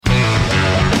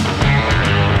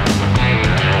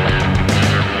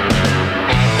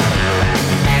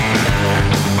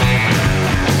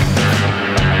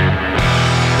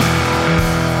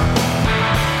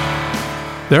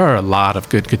There are a lot of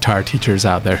good guitar teachers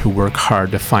out there who work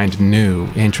hard to find new,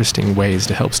 interesting ways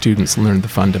to help students learn the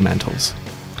fundamentals.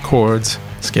 Chords,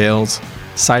 scales,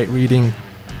 sight reading,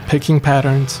 picking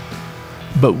patterns.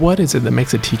 But what is it that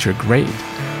makes a teacher great?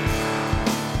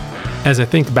 As I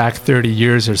think back 30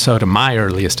 years or so to my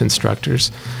earliest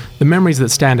instructors, the memories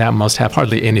that stand out most have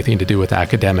hardly anything to do with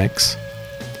academics.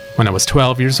 When I was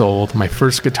 12 years old, my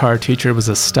first guitar teacher was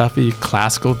a stuffy,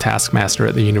 classical taskmaster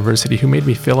at the university who made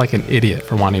me feel like an idiot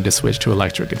for wanting to switch to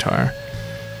electric guitar.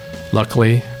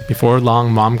 Luckily, before long,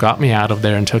 Mom got me out of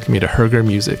there and took me to Herger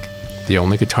Music, the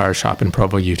only guitar shop in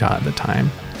Provo, Utah at the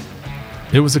time.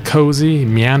 It was a cozy,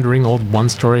 meandering old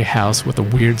one-story house with a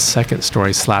weird second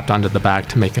story slapped onto the back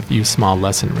to make a few small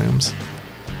lesson rooms.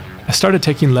 I started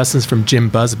taking lessons from Jim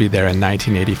Busby there in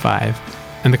 1985,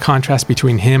 and the contrast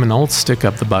between him and old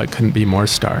Stick-Up-the-Butt couldn't be more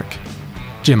stark.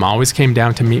 Jim always came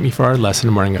down to meet me for our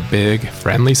lesson wearing a big,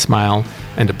 friendly smile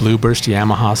and a Blueburst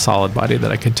Yamaha solid body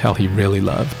that I could tell he really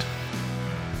loved.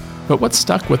 But what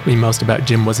stuck with me most about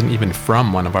Jim wasn't even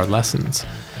from one of our lessons.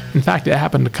 In fact, it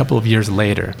happened a couple of years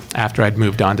later, after I'd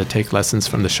moved on to take lessons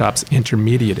from the shop's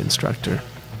intermediate instructor.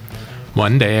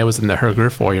 One day I was in the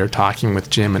Herger foyer talking with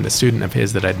Jim and a student of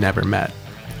his that I'd never met,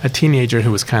 a teenager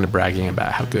who was kind of bragging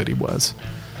about how good he was.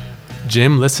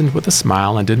 Jim listened with a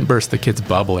smile and didn't burst the kid's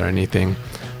bubble or anything,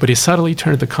 but he subtly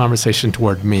turned the conversation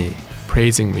toward me,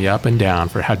 praising me up and down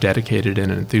for how dedicated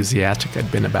and enthusiastic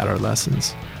I'd been about our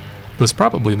lessons. It was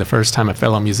probably the first time a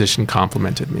fellow musician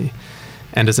complimented me,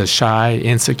 and as a shy,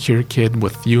 insecure kid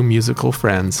with few musical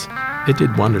friends, it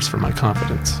did wonders for my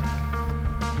confidence.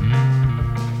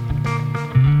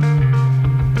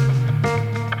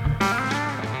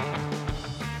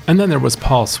 And then there was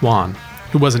Paul Swan,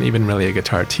 who wasn't even really a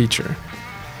guitar teacher.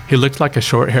 He looked like a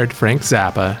short-haired Frank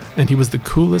Zappa, and he was the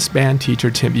coolest band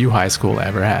teacher Timpview High School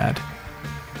ever had.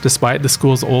 Despite the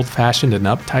school's old-fashioned and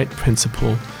uptight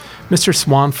principal, Mr.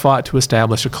 Swan fought to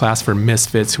establish a class for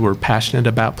misfits who were passionate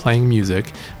about playing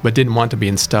music, but didn't want to be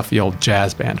in stuffy old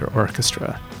jazz band or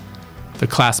orchestra. The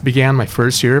class began my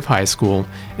first year of high school,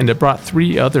 and it brought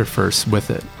 3 other firsts with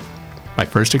it. My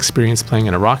first experience playing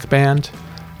in a rock band,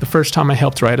 the first time I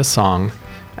helped write a song,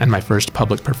 and my first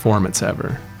public performance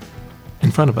ever,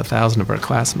 in front of 1,000 of our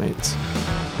classmates.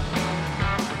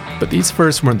 But these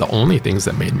firsts weren't the only things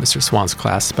that made Mr. Swan's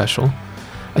class special.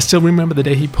 I still remember the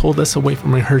day he pulled us away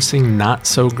from rehearsing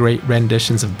not-so-great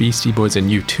renditions of Beastie Boys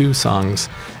and U2 songs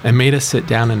and made us sit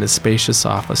down in his spacious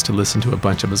office to listen to a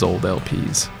bunch of his old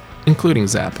LPs, including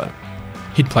Zappa.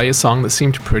 He'd play a song that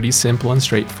seemed pretty simple and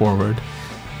straightforward,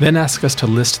 then ask us to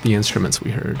list the instruments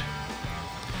we heard.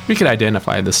 We could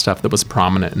identify the stuff that was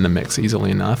prominent in the mix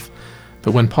easily enough,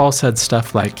 but when Paul said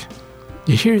stuff like,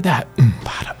 "You hear that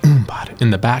in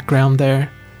the background there?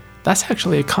 That's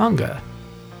actually a conga.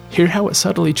 Hear how it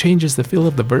subtly changes the feel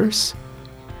of the verse?"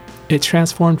 It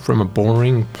transformed from a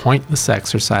boring, pointless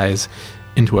exercise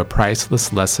into a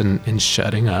priceless lesson in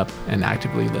shutting up and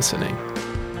actively listening.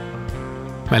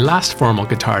 My last formal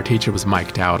guitar teacher was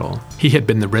Mike Dowdle. He had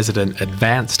been the resident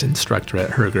advanced instructor at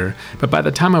Herger, but by the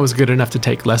time I was good enough to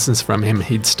take lessons from him,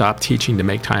 he'd stopped teaching to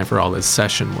make time for all his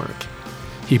session work.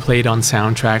 He played on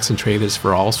soundtracks and trailers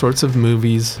for all sorts of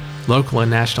movies, local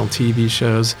and national TV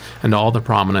shows, and all the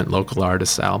prominent local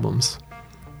artists' albums.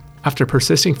 After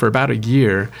persisting for about a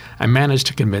year, I managed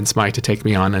to convince Mike to take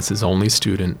me on as his only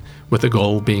student, with the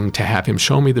goal being to have him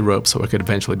show me the ropes so I could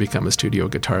eventually become a studio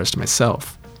guitarist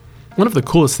myself. One of the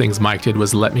coolest things Mike did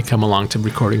was let me come along to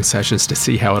recording sessions to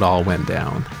see how it all went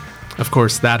down. Of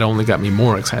course, that only got me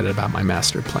more excited about my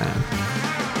master plan.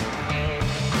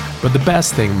 But the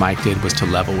best thing Mike did was to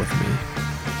level with me.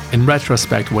 In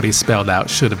retrospect, what he spelled out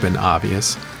should have been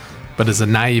obvious, but as a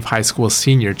naive high school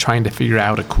senior trying to figure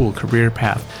out a cool career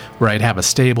path where I'd have a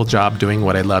stable job doing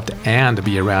what I loved and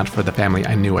be around for the family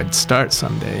I knew I'd start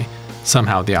someday,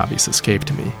 somehow the obvious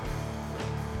escaped me.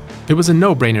 It was a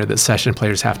no-brainer that session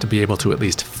players have to be able to at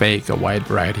least fake a wide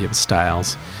variety of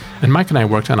styles, and Mike and I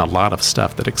worked on a lot of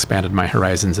stuff that expanded my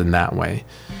horizons in that way.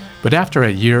 But after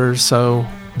a year or so,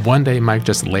 one day Mike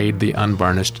just laid the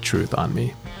unvarnished truth on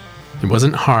me. He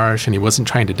wasn't harsh and he wasn't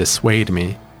trying to dissuade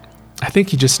me. I think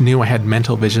he just knew I had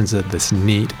mental visions of this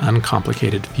neat,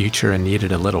 uncomplicated future and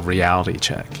needed a little reality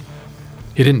check.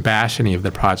 He didn't bash any of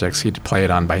the projects he'd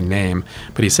played on by name,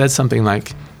 but he said something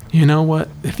like, "You know what?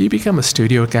 If you become a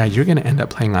studio guy, you're going to end up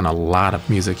playing on a lot of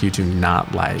music you do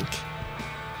not like."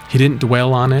 He didn't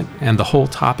dwell on it, and the whole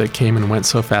topic came and went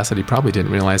so fast that he probably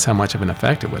didn't realize how much of an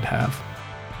effect it would have.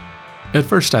 At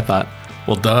first I thought,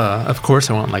 well duh, of course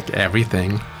I won't like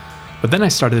everything. But then I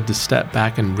started to step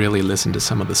back and really listen to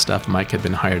some of the stuff Mike had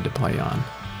been hired to play on.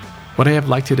 Would I have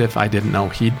liked it if I didn't know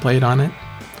he'd played on it?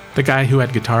 The guy who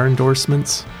had guitar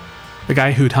endorsements? The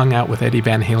guy who'd hung out with Eddie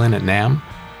Van Halen at NAMM?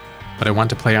 But I want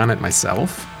to play on it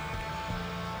myself?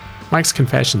 Mike's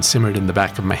confession simmered in the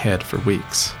back of my head for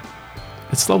weeks.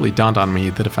 It slowly dawned on me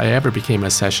that if I ever became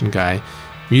a session guy,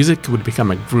 music would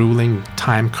become a grueling,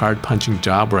 time card punching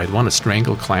job where I'd want to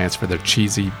strangle clients for their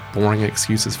cheesy, boring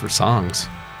excuses for songs.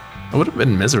 I would have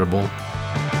been miserable.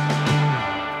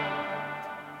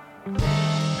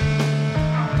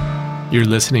 You're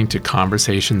listening to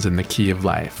Conversations in the Key of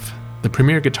Life, the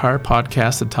premier guitar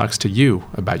podcast that talks to you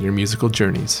about your musical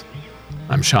journeys.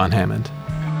 I'm Sean Hammond.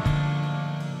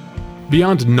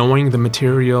 Beyond knowing the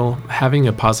material, having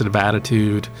a positive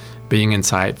attitude, being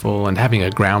insightful, and having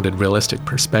a grounded, realistic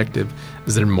perspective,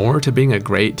 is there more to being a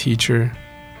great teacher?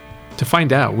 To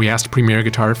find out, we asked premier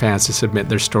guitar fans to submit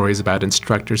their stories about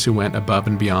instructors who went above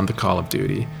and beyond the call of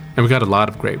duty, and we got a lot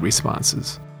of great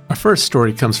responses. Our first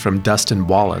story comes from Dustin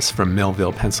Wallace from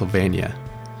Millville, Pennsylvania.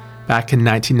 Back in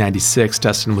 1996,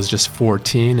 Dustin was just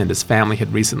 14 and his family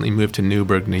had recently moved to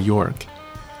Newburgh, New York.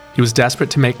 He was desperate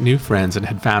to make new friends and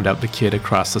had found out the kid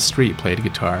across the street played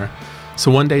guitar, so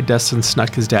one day Dustin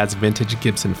snuck his dad's vintage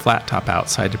Gibson flat top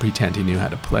outside to pretend he knew how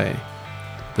to play.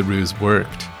 The ruse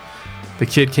worked. The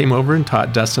kid came over and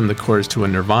taught Dustin the chords to a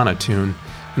Nirvana tune,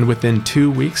 and within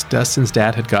 2 weeks, Dustin's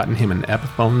dad had gotten him an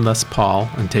Epiphone Les Paul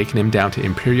and taken him down to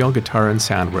Imperial Guitar and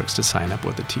Soundworks to sign up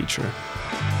with a teacher.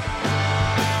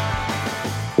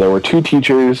 There were two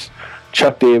teachers,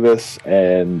 Chuck Davis,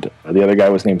 and the other guy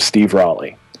was named Steve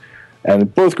Raleigh.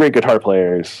 And both great guitar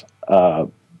players, but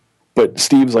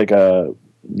Steve's like a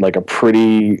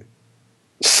pretty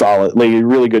solid, like a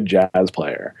really good jazz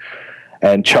player.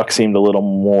 And Chuck seemed a little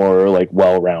more like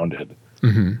well-rounded.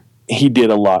 Mm-hmm. He did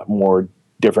a lot more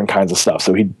different kinds of stuff.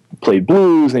 So he played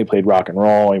blues and he played rock and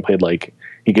roll. And he played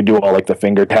he could do all like the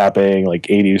finger tapping, like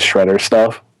 80s shredder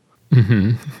stuff.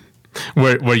 Mm-hmm.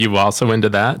 Were you also into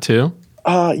that too?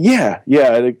 Yeah.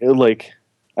 Like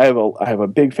I have a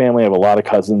big family. I have a lot of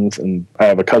cousins, and I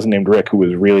have a cousin named Rick who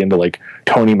was really into like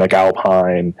Tony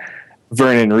McAlpine,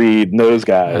 Vernon Reid, and those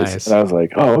guys. Nice. And I was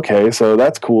like, oh, okay, so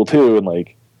that's cool too. And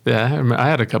like, yeah, I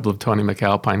had a couple of Tony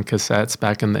McAlpine cassettes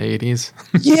back in the 80s.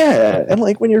 Yeah, and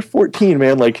like when you're 14,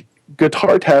 man, like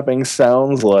guitar tapping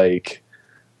sounds like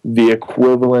the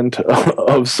equivalent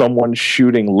of someone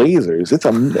shooting lasers.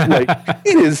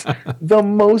 It is the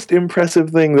most impressive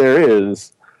thing there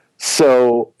is.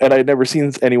 So, and I'd never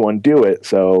seen anyone do it,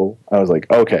 so I was like,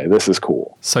 okay, this is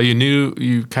cool. So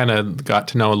you kind of got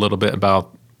to know a little bit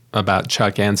about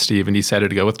Chuck and Steve, and you decided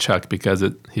to go with Chuck because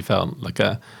he felt like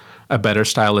a better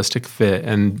stylistic fit.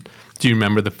 And do you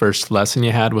remember the first lesson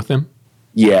you had with him?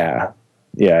 Yeah,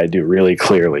 I do really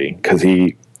clearly, because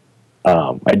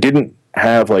I didn't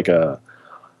have like a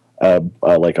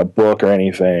book or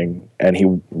anything, and he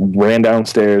ran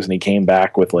downstairs and he came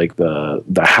back with like the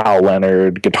Hal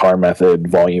Leonard Guitar Method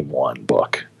Volume 1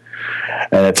 book,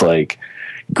 and it's like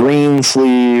Green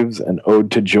Sleeves and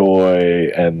Ode to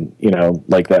Joy, and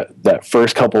like that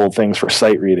first couple of things for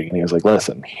sight reading. And he was like,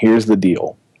 listen, here's the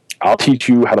deal, I'll teach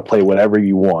you how to play whatever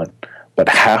you want, but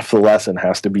half the lesson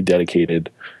has to be dedicated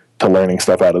to learning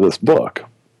stuff out of this book.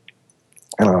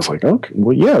 And I was like, okay,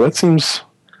 well, yeah, that seems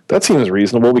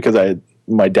reasonable, because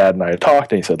my dad and I had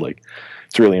talked, and he said, like,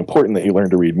 it's really important that you learn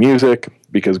to read music,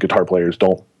 because guitar players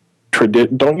don't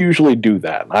usually do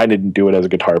that. I didn't do it as a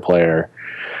guitar player,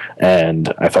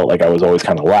 and I felt like I was always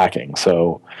kind of lacking.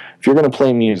 So if you're going to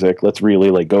play music, let's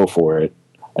really like go for it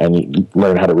and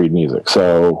learn how to read music.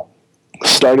 So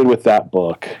started with that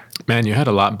book. Man, you had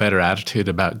a lot better attitude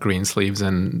about Green Sleeves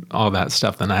and all that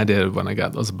stuff than I did when I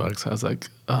got those books. I was like,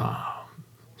 oh.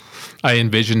 I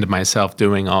envisioned myself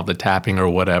doing all the tapping or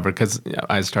whatever, because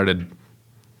I started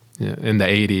in the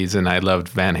 80s and I loved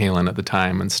Van Halen at the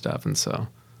time and stuff. And so,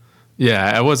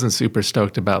 yeah, I wasn't super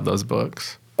stoked about those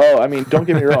books. Oh, I mean, don't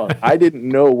get me wrong. I didn't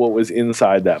know what was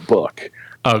inside that book.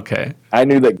 Okay. I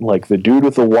knew that like the dude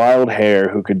with the wild hair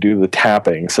who could do the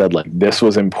tapping said like this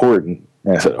was important.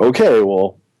 And I said, okay,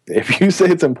 well, if you say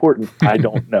it's important, I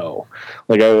don't know.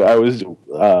 Like I was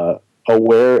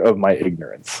aware of my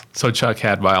ignorance. So Chuck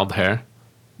had wild hair?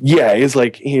 Yeah,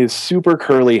 he has super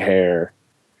curly hair,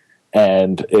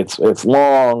 and it's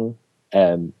long,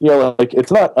 and like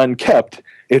it's not unkept.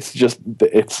 It's just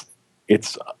it's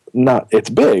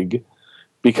big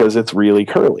because it's really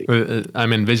curly.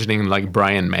 I'm envisioning like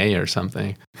Brian May or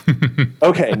something.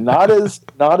 Okay, not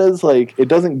as like it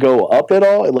doesn't go up at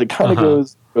all. It like kind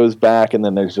of goes back, and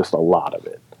then there's just a lot of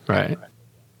it. Right.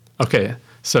 Okay.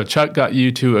 So Chuck got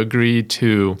you to agree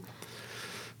to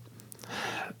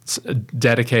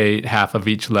dedicate half of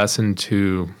each lesson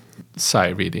to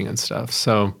sight reading and stuff.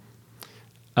 So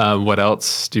What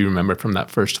else do you remember from that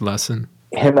first lesson?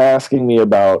 Him asking me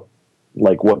about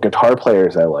like what guitar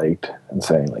players I liked and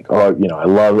saying like, oh, I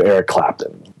love Eric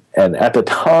Clapton. And at the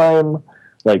time,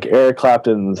 like Eric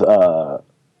Clapton's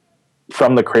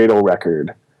From the Cradle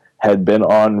record had been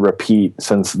on repeat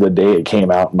since the day it came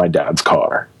out in my dad's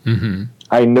car. Mm-hmm.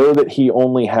 I know that he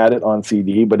only had it on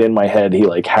CD, but in my head, he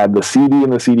like had the CD in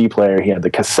the CD player. He had the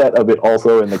cassette of it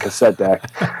also in the cassette deck.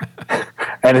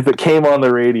 And if it came on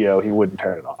the radio, he wouldn't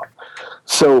turn it off.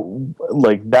 So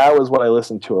like that was what I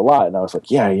listened to a lot. And I was like,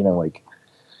 yeah,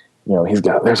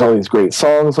 there's all these great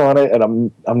songs on it.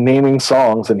 And I'm naming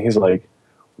songs. And he's like,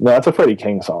 no, that's a Freddie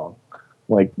King song.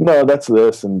 I'm like, no, that's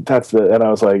this and that's the. And I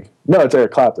was like, no, it's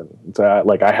Eric Clapton. It's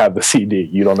like, I have the CD.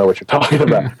 You don't know what you're talking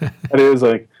about. And it was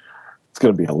like, it's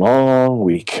going to be a long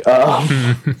week.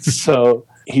 So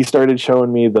he started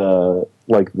showing me the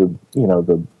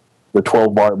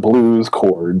 12-bar blues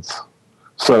chords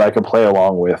so that I could play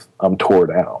along with Tore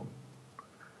Down.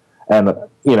 And,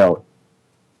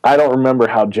 I don't remember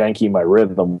how janky my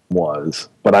rhythm was,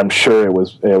 but I'm sure it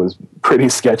was pretty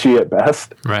sketchy at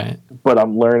best. Right. But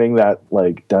I'm learning that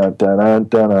like dun dun dun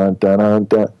dun dun dun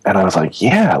dun, and I was like,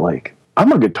 yeah, like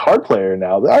I'm a guitar player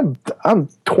now. I'm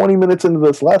 20 minutes into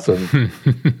this lesson.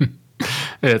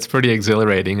 It's pretty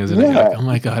exhilarating, isn't it? You're like, oh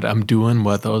my God, I'm doing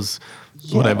what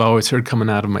I've always heard coming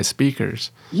out of my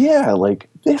speakers. Yeah, like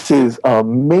this is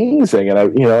amazing, and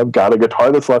I've got a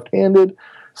guitar that's left-handed.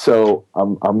 So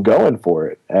I'm going for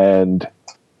it. And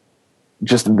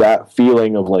just that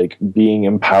feeling of like being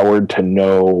empowered to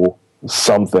know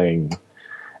something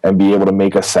and be able to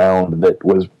make a sound that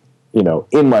was,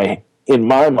 in my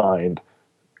mind,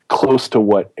 close to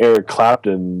what Eric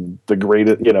Clapton, the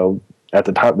greatest, at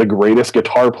the time, the greatest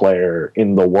guitar player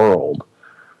in the world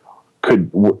could,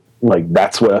 like,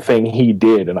 that's what a thing he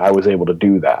did. And I was able to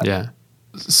do that. Yeah.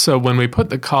 So when we put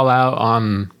the call out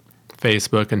on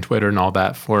Facebook and Twitter and all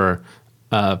that for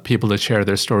people to share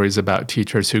their stories about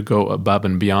teachers who go above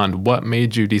and beyond, what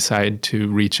made you decide to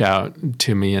reach out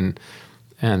to me and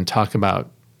try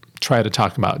to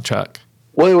talk about Chuck?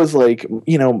 Well, it was like,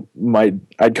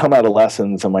 I'd come out of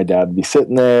lessons and my dad would be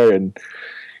sitting there and,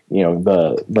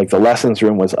 the lessons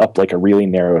room was up like a really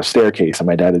narrow staircase and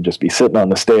my dad would just be sitting on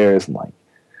the stairs and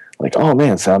like, oh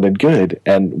man, sounded good.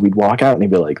 And we'd walk out and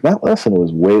he'd be like, that lesson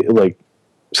was way like,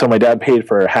 so my dad paid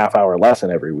for a half-hour lesson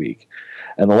every week,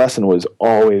 and the lesson was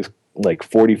always like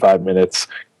 45 minutes,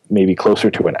 maybe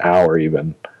closer to an hour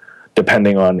even,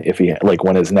 depending on if he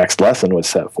when his next lesson was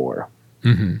set for.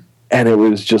 Mm-hmm. And it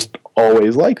was just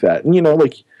always like that. And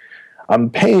I'm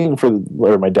paying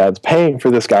or my dad's paying for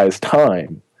this guy's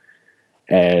time,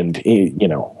 and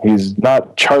he's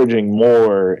not charging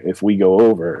more if we go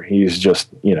over. He's just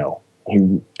he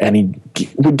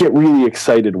would get really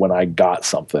excited when I got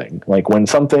something. Like when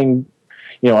something,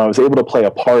 I was able to play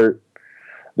a part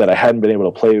that I hadn't been able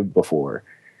to play before.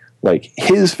 Like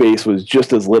his face was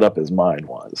just as lit up as mine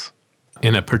was.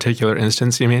 In a particular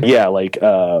instance, you mean? Yeah, like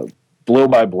Blow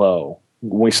by Blow.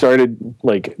 When we started,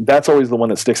 like that's always the one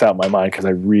that sticks out in my mind because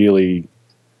I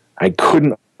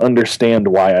couldn't understand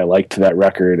why I liked that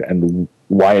record and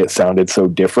why it sounded so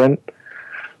different.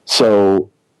 So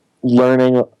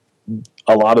learning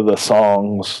a lot of the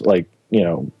songs, like,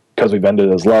 because we've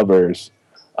ended as lovers,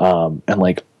 and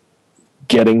like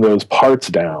getting those parts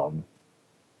down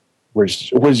was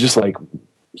just like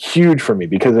huge for me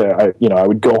because I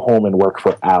would go home and work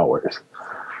for hours.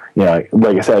 Like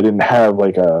I said, I didn't have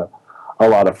like a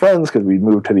lot of friends because we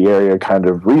moved to the area kind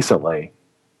of recently.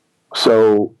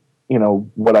 So,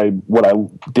 what I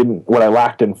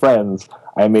lacked in friends,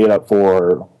 I made up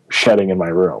for shedding in my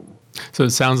room. So it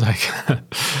sounds like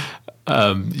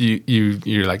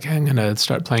you're like, I'm gonna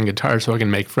start playing guitar so I can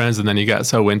make friends, and then you got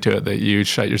so into it that you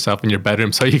shut yourself in your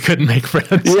bedroom so you couldn't make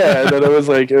friends. Yeah, and then it was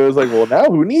like, well, now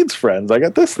who needs friends? I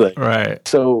got this thing. Right.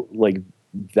 So like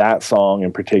that song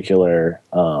in particular,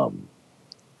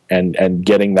 and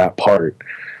getting that part,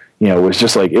 was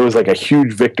just like, it was like a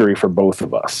huge victory for both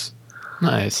of us.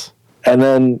 Nice. And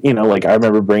then, like I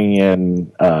remember bringing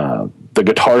in the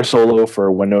guitar solo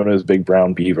for Winona's Big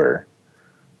Brown Beaver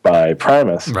by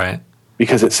Primus. Right.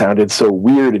 Because it sounded so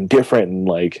weird and different and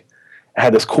like it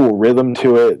had this cool rhythm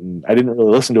to it. And I didn't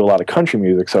really listen to a lot of country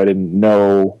music, so I didn't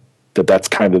know that that's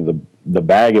kind of the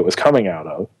bag it was coming out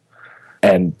of.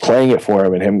 And playing it for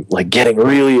him and him like getting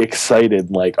really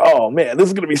excited, like, oh man, this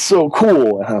is going to be so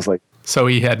cool. And I was like, so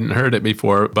he hadn't heard it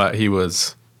before, but he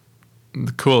was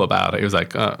cool about it. He was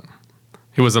like,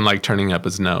 he wasn't like turning up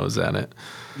his nose at it.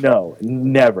 No,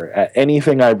 never at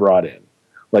anything I brought in.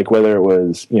 Like whether it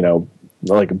was,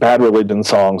 like Bad Religion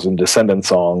songs and Descendant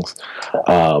songs,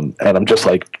 and I'm just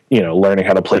like, learning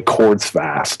how to play chords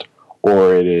fast,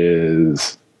 or it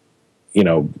is,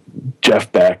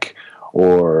 Jeff Beck,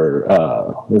 or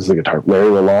this is the guitar, Larry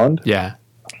Lalonde. Yeah.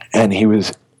 And he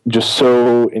was just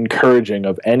so encouraging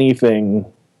of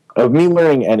anything, of me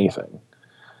learning anything.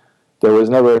 There was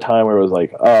never a time where it was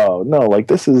like, oh no, like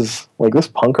this is like this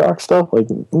punk rock stuff. Like,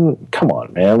 come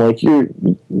on, man. Like you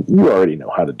already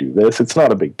know how to do this. It's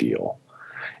not a big deal.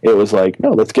 It was like,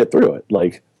 no, let's get through it.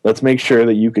 Like, let's make sure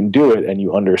that you can do it and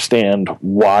you understand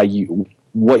what you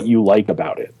like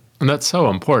about it. And that's so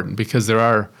important, because there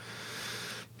are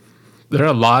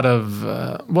a lot of,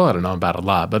 well, I don't know about a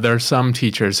lot, but there are some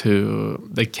teachers who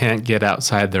they can't get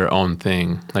outside their own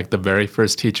thing. Like the very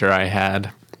first teacher I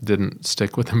had didn't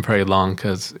stick with him very long,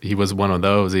 because he was one of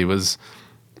those. He was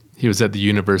at the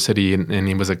university, and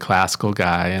he was a classical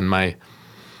guy, and my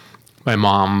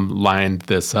mom lined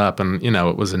this up, and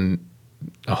it was a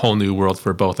whole new world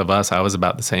for both of us. I was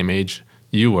about the same age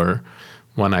you were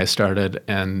when I started,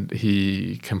 and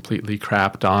he completely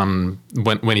crapped on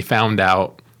when he found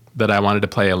out that I wanted to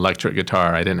play electric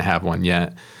guitar. I didn't have one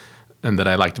yet, and that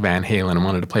I liked Van Halen and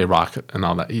wanted to play rock and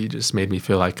all that. He just made me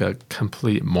feel like a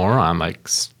complete moron. Like,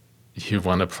 you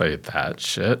want to play that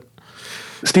shit?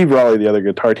 Steve Raleigh, the other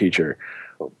guitar teacher,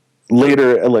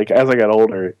 later, like as I got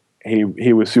older, he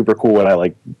was super cool, and I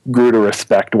like grew to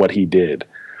respect what he did.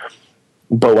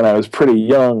 But when I was pretty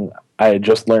young, I had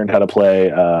just learned how to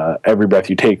play Every Breath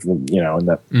You Take, and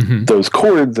that those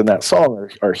chords in that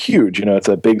song are huge. It's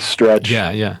a big stretch.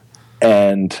 Yeah, yeah.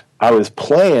 And I was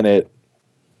playing it,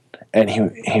 and he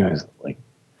was like,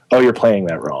 "Oh, you're playing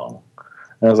that wrong."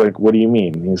 And I was like, "What do you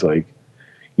mean?" And he's like,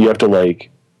 "You have to like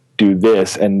do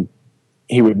this," and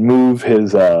he would move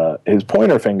his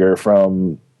pointer finger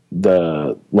from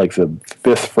the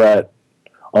 5th fret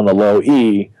on the low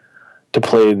E to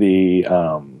play the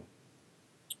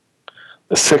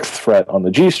 6th fret on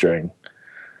the G string,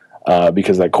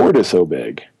 because that chord is so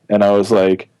big. And I was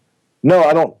like, "No,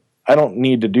 I don't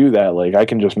need to do that. Like, I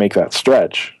can just make that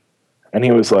stretch." And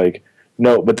he was like,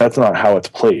 "No, but that's not how it's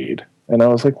played." And I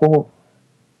was like, "Well,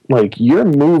 like, you're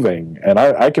moving, and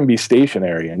I can be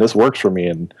stationary, and this works for me."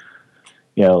 And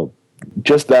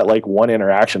just that like one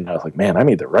interaction, I was like, "Man, I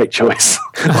made the right choice."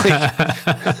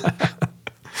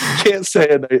 Can't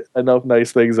say enough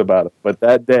nice things about it. But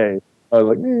that day, I was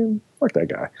like, "Man, fuck that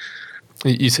guy."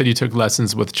 You said you took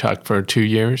lessons with Chuck for 2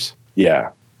 years? Yeah.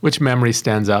 Which memory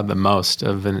stands out the most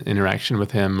of an interaction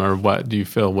with him, or what do you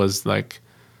feel was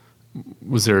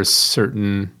there a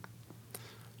certain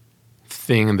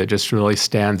thing that just really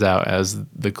stands out as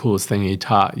the coolest thing he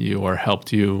taught you or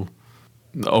helped you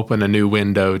open a new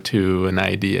window to an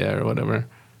idea or whatever?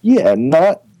 Yeah,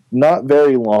 not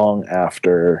very long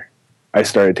after I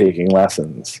started taking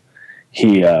lessons,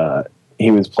 he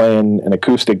was playing an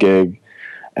acoustic gig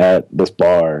at this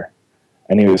bar,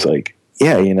 and he was like,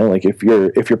 "Yeah, like if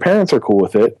your parents are cool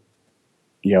with it,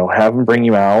 have them bring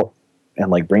you out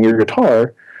and like bring your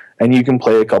guitar, and you can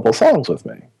play a couple songs with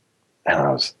me." And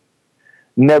I was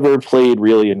never played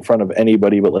really in front of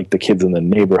anybody but like the kids in the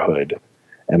neighborhood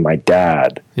and my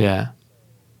dad. Yeah.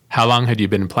 How long had you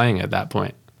been playing at that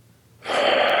point?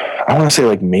 I want to say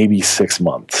like maybe 6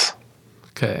 months.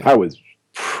 Okay. I was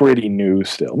pretty new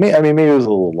still. Maybe it was a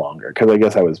little longer, because I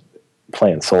guess I was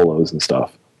playing solos and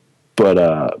stuff. But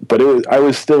I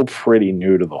was still pretty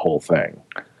new to the whole thing.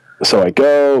 So I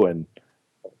go, and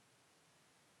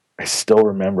I still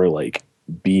remember like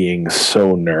being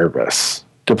so nervous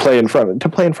to play in front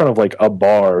of like a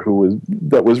bar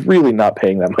that was really not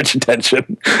paying that much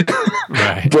attention.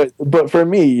 Right. But for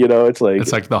me, it's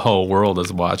like the whole world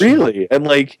is watching. Really. And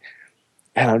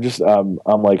I'm just I'm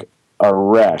like a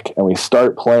wreck, and we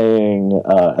start playing,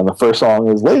 and the first song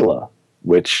is Layla,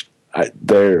 which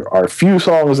there are few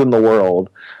songs in the world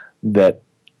that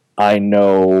I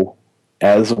know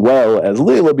as well as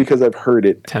Layla, because I've heard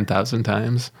it 10,000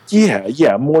 times.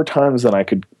 Yeah, more times than I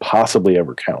could possibly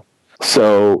ever count.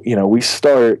 So, we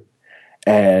start,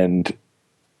 and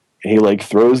he like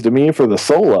throws to me for the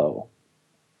solo,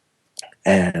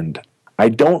 and I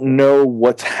don't know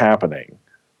what's happening,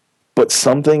 but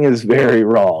something is very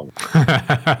wrong.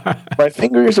 My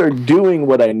fingers are doing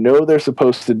what I know they're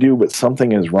supposed to do, but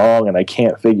something is wrong, and I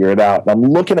can't figure it out. And I'm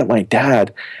looking at my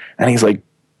dad, and he's like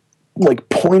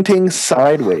pointing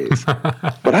sideways.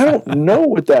 But I don't know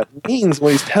what that means.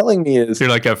 What he's telling me is, you're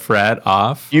like a fret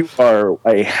off. You are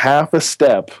a half a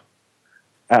step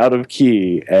out of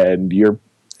key, and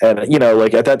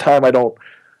like at that time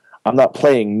I'm not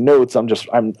playing notes. I'm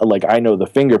like, I know the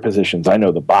finger positions. I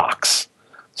know the box.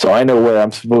 So I know where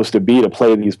I'm supposed to be to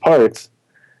play these parts.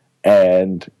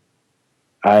 And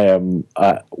I am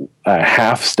a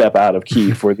half step out of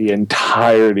key for the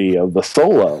entirety of the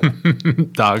solo.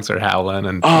 Dogs are howling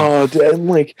and and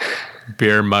like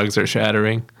beer mugs are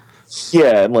shattering.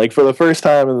 Yeah, and like for the first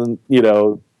time in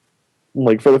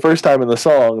for the first time in the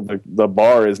song, the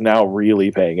bar is now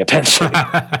really paying attention.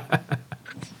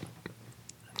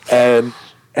 and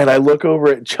I look over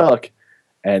at Chuck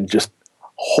and just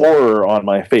horror on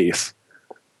my face.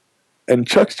 And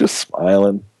Chuck's just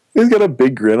smiling. He's got a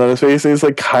big grin on his face. And he's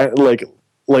like kind of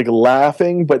like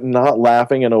laughing, but not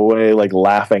laughing in a way like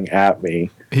laughing at me.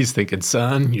 He's thinking,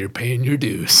 son, you're paying your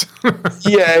dues.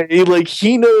 Yeah,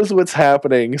 he knows what's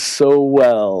happening so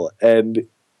well, and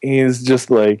he's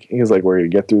like, we're gonna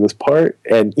get through this part,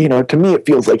 and to me it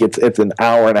feels like it's an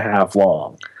hour and a half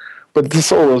long, but the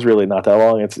solo is really not that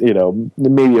long. It's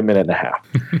maybe a minute and a half,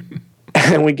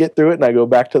 and we get through it, and I go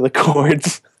back to the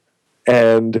chords,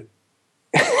 and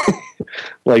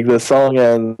like the song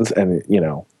ends, and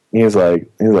he's like,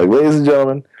 ladies and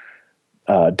gentlemen.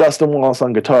 Dustin Wallace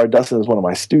on guitar. Dustin is one of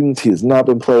my students. He has not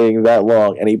been playing that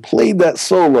long, and he played that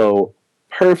solo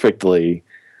perfectly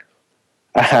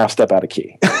a half step out of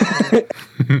key.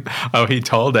 Oh, he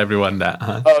told everyone that,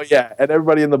 huh? Oh yeah, and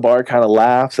everybody in the bar kind of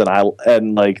laughs,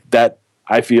 and like that,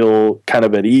 I feel kind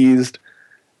of at ease,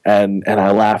 and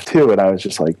I laugh too, and I was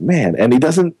just like, man, and he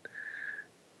doesn't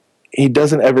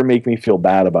ever make me feel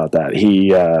bad about that.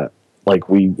 He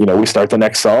we start the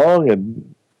next song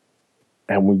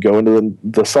and we go into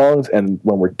the songs, and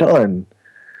when we're done,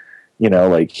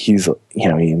 he's,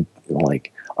 he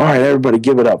like, all right, everybody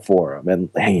give it up for him. And,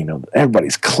 hey,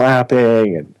 everybody's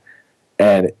clapping,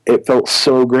 and it felt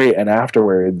so great. And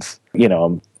afterwards,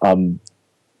 I'm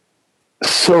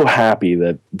so happy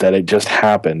that it just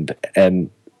happened. And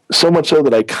so much so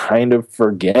that I kind of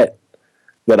forget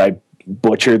that I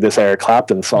butchered this Eric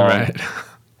Clapton song. Right.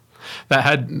 That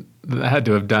had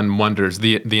to have done wonders.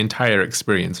 The entire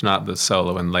experience, not the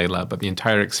solo and Layla, but the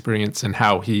entire experience and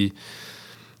how he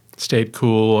stayed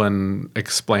cool and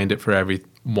explained it for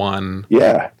everyone.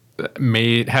 Yeah,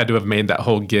 had to have made that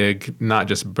whole gig not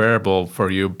just bearable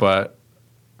for you, but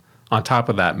on top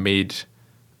of that, made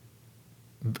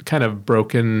kind of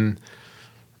broken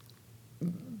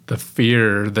the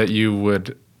fear that you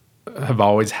would have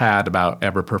always had about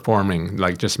ever performing.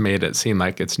 Like, just made it seem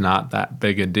like it's not that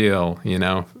big a deal,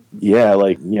 Yeah,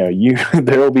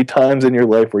 there will be times in your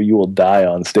life where you will die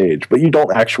on stage, but you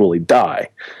don't actually die.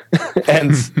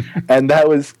 and that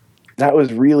was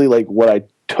really like what I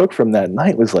took from that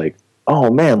night was like, oh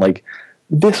man, like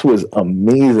this was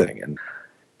amazing.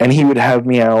 And he would have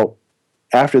me out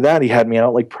after that. He had me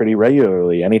out like pretty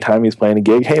regularly. Anytime he's playing a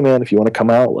gig, hey man, if you want to come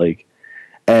out, like.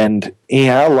 And he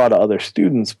had a lot of other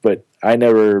students, but I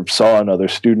never saw another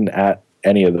student at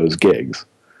any of those gigs.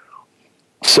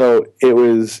 So it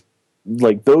was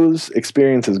like those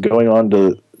experiences going on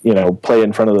to, play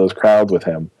in front of those crowds with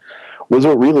him was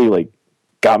what really like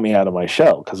got me out of my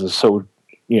shell, because I was so,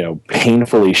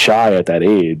 painfully shy at that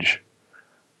age,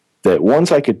 that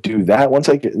once I could do that, once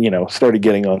I could, started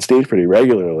getting on stage pretty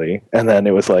regularly, and then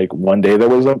it was like one day there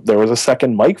was a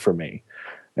second mic for me.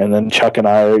 And then Chuck and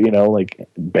I are, like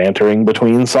bantering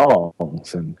between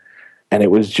songs, and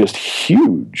it was just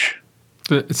huge.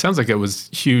 It sounds like it was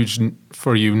huge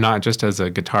for you, not just as a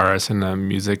guitarist and a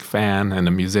music fan and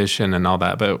a musician and all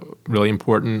that, but really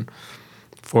important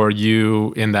for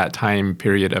you in that time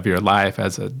period of your life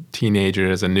as a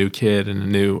teenager, as a new kid in a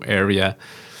new area,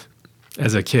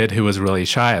 as a kid who was really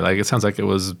shy. Like, it sounds like it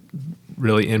was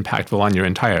really impactful on your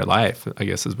entire life, I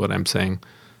guess is what I'm saying.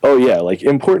 Oh yeah, like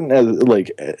important as like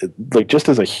just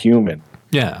as a human.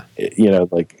 Yeah.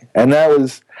 And that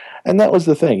was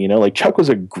the thing, like Chuck was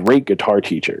a great guitar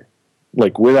teacher,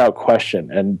 like without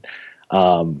question. And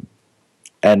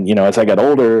as I got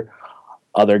older,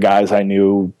 other guys I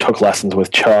knew took lessons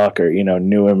with Chuck or,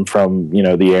 knew him from,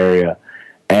 the area.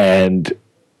 And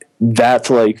that's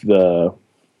the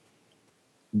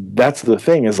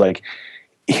thing is like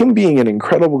him being an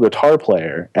incredible guitar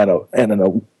player and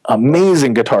an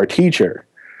amazing guitar teacher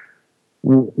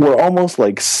were almost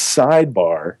like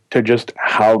sidebar to just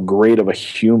how great of a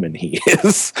human he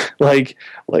is. like,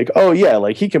 oh yeah,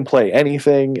 like he can play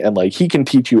anything, and like he can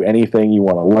teach you anything you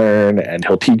want to learn, and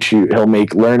he'll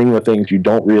make learning the things you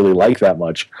don't really like that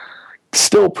much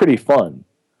still pretty fun.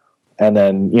 And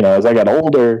then, as I got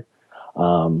older,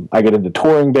 I get into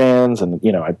touring bands, and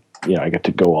I get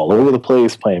to go all over the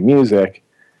place playing music.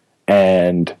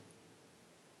 And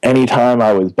anytime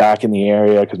I was back in the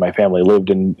area, because my family lived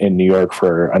in New York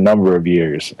for a number of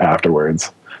years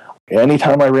afterwards,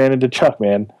 anytime I ran into Chuck,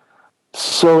 man,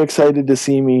 so excited to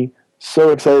see me,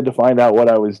 so excited to find out what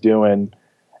I was doing.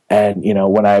 And,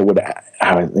 when I would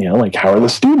how are the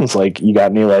students? Like, you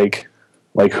got any like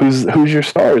who's your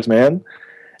stars, man?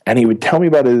 And he would tell me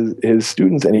about his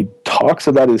students, and he talks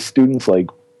about his students like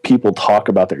people talk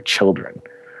about their children.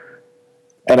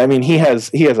 And I mean, he has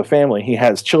a family, he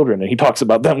has children, and he talks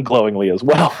about them glowingly as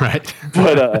well. Right.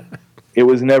 But it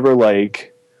was never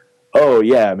like, oh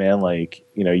yeah, man, like,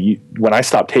 when I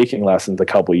stopped taking lessons a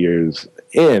couple years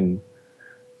in,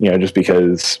 just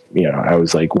because, I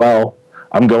was like, well,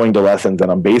 I'm going to lessons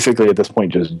and I'm basically at this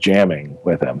point just jamming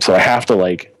with them. So I have to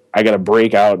I got to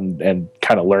break out and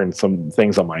kind of learn some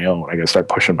things on my own. I got to start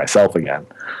pushing myself again.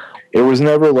 It was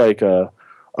never like, oh,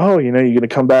 you're going to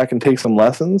come back and take some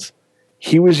lessons.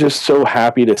 He was just so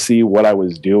happy to see what I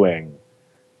was doing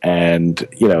and,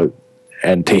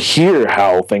 and to hear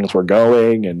how things were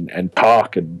going and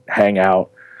talk and hang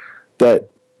out, that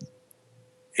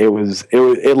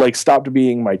it like stopped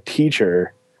being my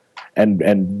teacher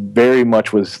and very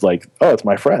much was like, oh, it's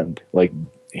my friend. Like,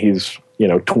 he's,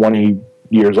 20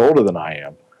 years older than I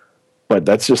am, but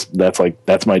that's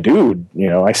my dude.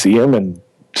 I see him and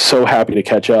so happy to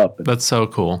catch up. That's so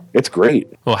cool. It's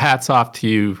great. Well, hats off to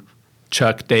you,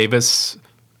 Chuck Davis.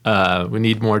 We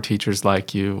need more teachers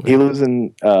like you. He lives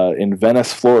in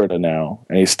Venice, Florida now,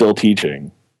 and he's still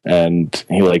teaching. And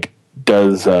he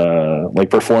does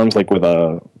performs with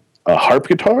a harp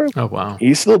guitar. Oh wow!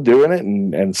 He's still doing it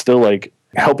and still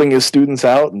helping his students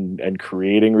out and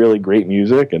creating really great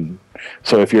music. And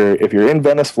so if you're in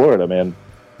Venice, Florida, man,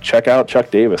 check out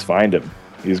Chuck Davis. Find him.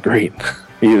 He's great.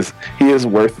 He is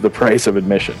worth the price of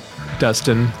admission.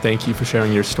 Dustin, thank you for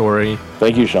sharing your story.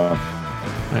 Thank you, Sean.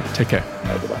 All right, take care. All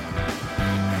right, bye-bye.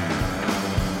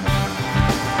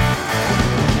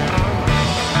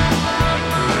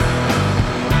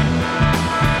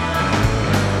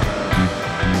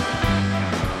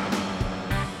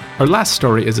 Our last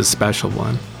story is a special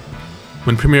one.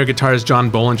 When Premier Guitarist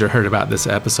John Bollinger heard about this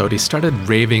episode, he started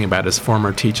raving about his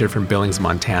former teacher from Billings,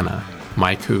 Montana,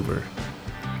 Mike Hoover.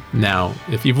 Now,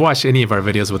 if you've watched any of our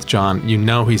videos with John, you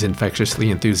know he's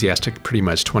infectiously enthusiastic pretty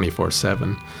much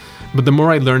 24/7. But the more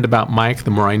I learned about Mike,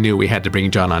 the more I knew we had to bring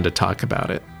John on to talk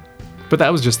about it. But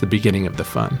that was just the beginning of the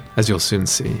fun, as you'll soon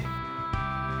see.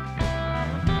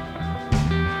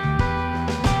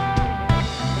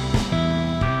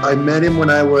 I met him when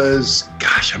I was,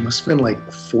 I must have been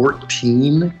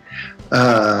 14.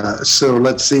 So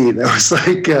let's see, that was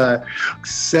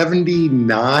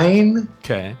 79.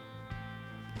 Okay.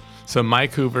 So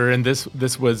Mike Hoover, and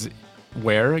this was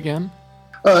where again?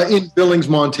 In Billings,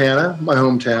 Montana, my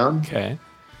hometown. Okay.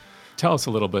 Tell us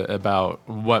a little bit about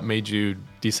what made you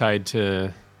decide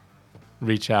to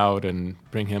reach out and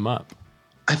bring him up.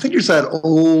 I think there's that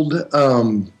old,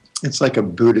 it's like a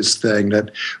Buddhist thing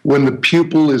that when the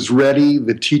pupil is ready,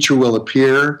 the teacher will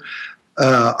appear.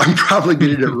 I'm probably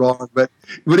getting it wrong, but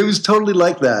it was totally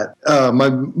like that. My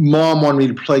mom wanted me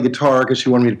to play guitar because she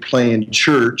wanted me to play in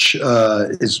church.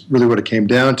 Is really what it came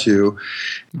down to.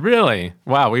 Really?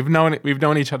 Wow. We've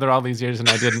known each other all these years, and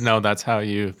I didn't know that's how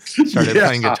you started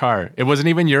playing guitar. It wasn't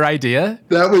even your idea?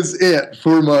 That was it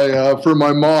for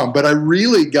my mom. But I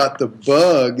really got the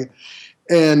bug,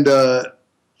 and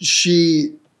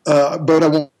she. But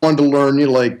I wanted to learn,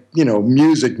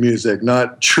 music,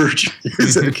 not church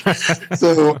music.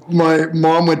 So my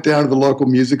mom went down to the local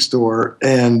music store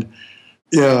and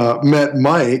met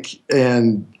Mike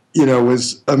and,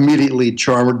 was immediately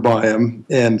charmed by him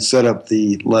and set up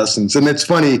the lessons. And it's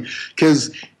funny because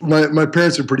my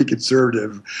parents are pretty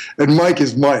conservative, and Mike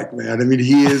is Mike, man. I mean,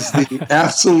 he is the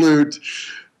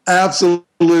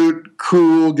absolute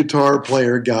cool guitar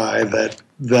player guy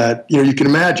that you can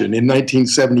imagine. In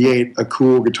 1978, a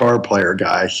cool guitar player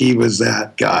guy. He was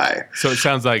that guy. So it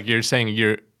sounds like you're saying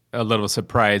you're a little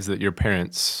surprised that your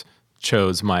parents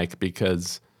chose Mike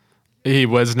because he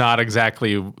was not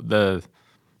exactly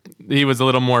he was a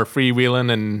little more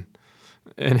freewheeling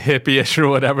and hippie-ish or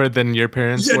whatever than your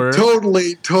parents were. Total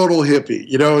hippie.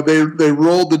 They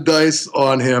rolled the dice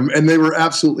on him, and they were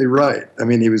absolutely right. I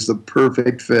mean, he was the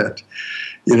perfect fit.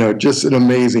 Just an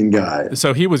amazing guy.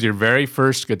 So he was your very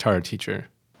first guitar teacher.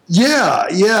 Yeah.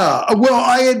 Well,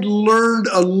 I had learned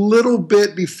a little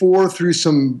bit before through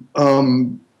some,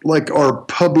 our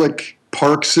public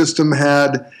park system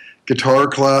had guitar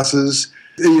classes,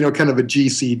 kind of a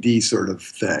GCD sort of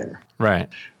thing. Right.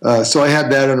 So I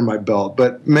had that under my belt.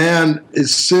 But man,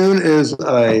 as soon as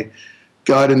I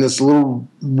got in this little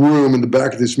room in the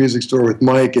back of this music store with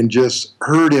Mike and just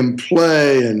heard him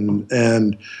play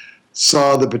and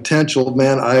saw the potential,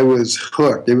 man, I was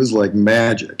hooked. It was like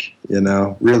magic,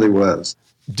 really was.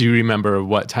 Do you remember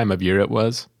what time of year it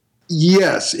was?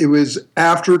 Yes, it was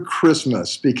after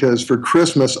Christmas, because for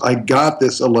Christmas I got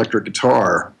this electric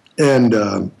guitar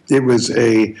and it was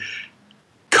a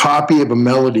copy of a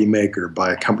Melody Maker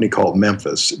by a company called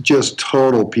Memphis. Just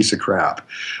total piece of crap.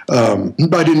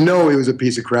 But I didn't know it was a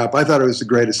piece of crap. I thought it was the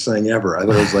greatest thing ever. I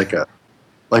thought it was like a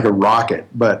rocket,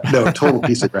 but no, total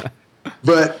piece of crap.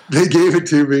 But they gave it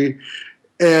to me,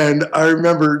 and I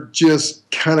remember just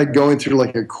kind of going through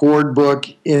like a chord book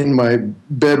in my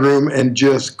bedroom and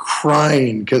just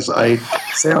crying because I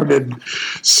sounded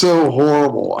so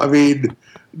horrible. I mean,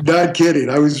 not kidding.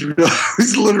 I was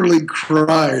literally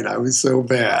crying. I was so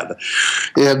bad.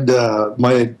 And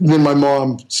then my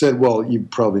mom said, "Well, you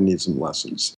probably need some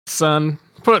lessons." Son,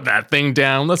 put that thing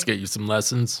down. Let's get you some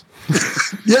lessons.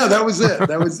 Yeah, that was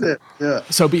it. Yeah.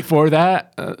 So before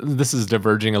that, this is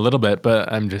diverging a little bit,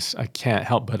 but I can't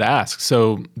help but ask.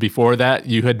 So before that,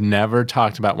 you had never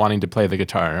talked about wanting to play the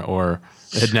guitar, or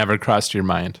it had never crossed your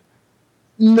mind?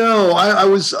 No, I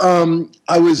was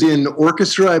in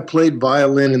orchestra. I played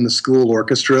violin in the school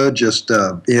orchestra, just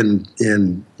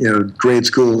in grade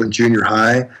school and junior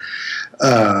high.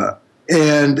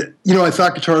 And I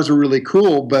thought guitars were really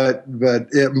cool, but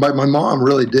my mom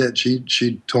really did.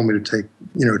 She told me to take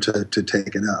to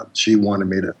take it up. She wanted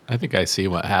me to. I think I see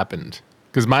what happened,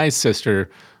 because my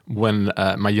sister, when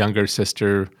my younger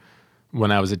sister,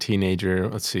 when I was a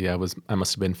teenager, I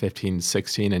must have been 15,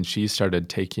 16, and she started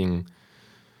taking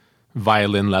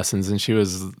violin lessons, and she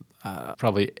was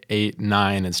probably 8,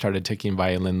 9 and started taking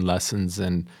violin lessons,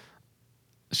 and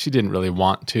she didn't really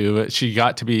want to. She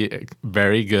got to be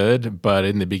very good, but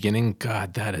in the beginning,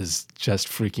 God, that is just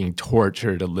freaking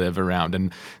torture to live around.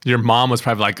 And your mom was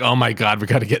probably like, "Oh my God, we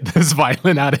got to get this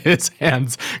violin out of his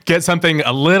hands. Get something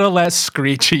a little less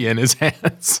screechy in his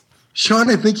hands." Sean,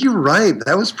 I think you're right.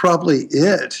 That was probably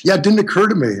it. Yeah, it didn't occur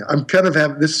to me. I'm kind of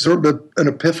having this sort of an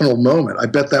epiphanal moment. I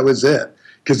bet that was it.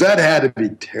 Because that had to be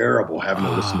terrible having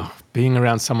to listen to. Being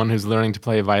around someone who's learning to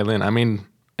play a violin. I mean,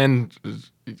 and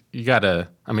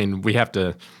we have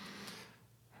to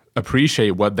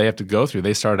appreciate what they have to go through.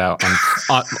 They start out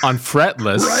on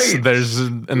fretless. Right.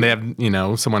 And they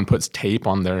have, someone puts tape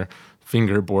on their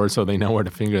fingerboard so they know where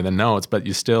to finger the notes, but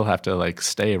you still have to like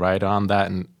stay right on that.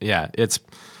 And yeah, it's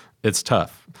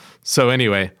tough. So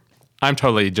anyway, I'm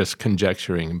totally just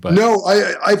conjecturing, but no,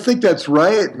 I think that's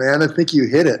right, man. I think you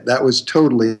hit it. That was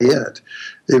totally it.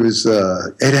 It was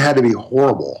it had to be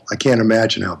horrible. I can't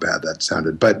imagine how bad that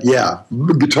sounded. But yeah,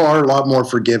 guitar a lot more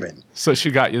forgiving. So she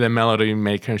got you the Melody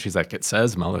Maker, and she's like, "It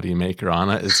says Melody Maker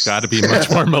on it. It's got to be much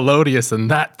more melodious than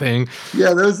that thing."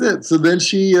 Yeah, that was it. So then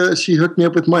she hooked me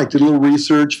up with Mike. Did a little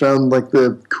research, found like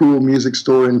the cool music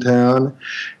store in town,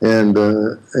 and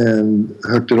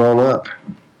hooked it all up.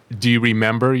 Do you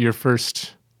remember your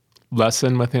first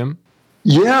lesson with him?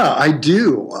 Yeah, I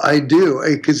do,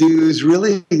 because he was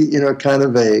really, kind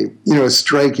of a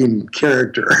striking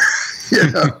character,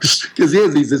 because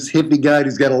he's this hippie guy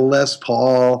who's got a Les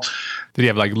Paul. Did he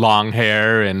have like long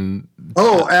hair and?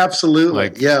 Oh,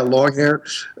 absolutely, yeah, long hair.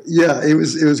 Yeah, it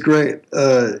was great.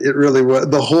 It really was.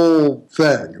 The whole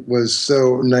thing was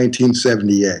so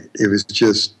 1978. It was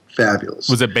just fabulous.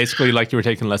 Was it basically like you were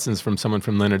taking lessons from someone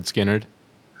from Lynyrd Skynyrd?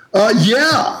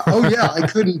 Yeah. Oh, yeah. I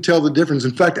couldn't tell the difference.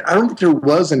 In fact, I don't think there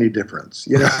was any difference.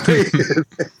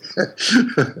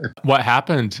 What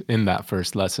happened in that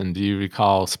first lesson? Do you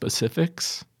recall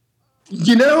specifics?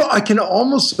 I can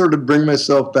almost sort of bring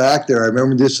myself back there. I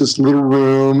remember this little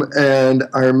room, and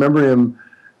I remember him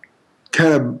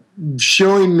kind of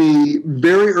showing me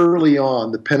very early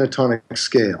on the pentatonic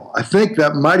scale. I think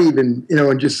that might even,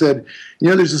 and just said,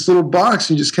 there's this little box,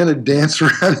 and you just kind of dance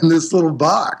around in this little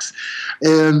box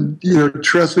and,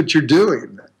 trust what you're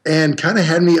doing. And kind of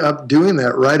had me up doing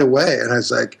that right away. And I was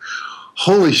like,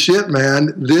 holy shit,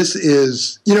 man, this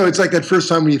is, it's like that first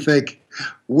time when you think,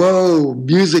 whoa,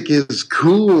 music is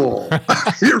cool.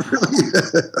 It really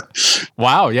is.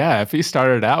 Wow, yeah. If he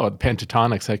started out with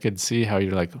pentatonics, I could see how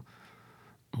you're like,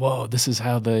 whoa, this is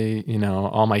how they,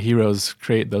 all my heroes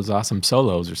create those awesome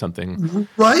solos or something.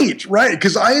 Right.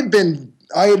 Because I had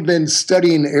been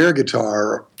studying air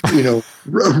guitar,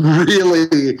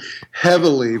 really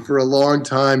heavily for a long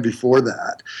time before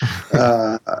that.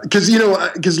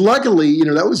 Because luckily,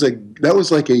 that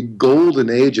was like a golden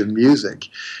age of music.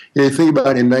 You think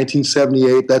about it, in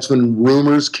 1978, that's when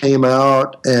Rumors came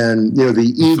out, and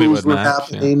the Eagles were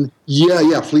happening.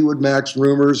 Yeah, Fleetwood Mac's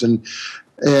Rumors, and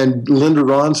Linda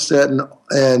Ronstadt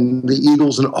and the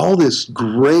Eagles and all this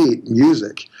great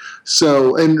music.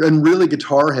 So, and really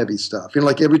guitar heavy stuff.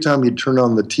 Like every time you'd turn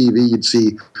on the TV, you'd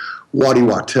see Waddy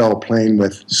Wachtel playing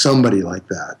with somebody like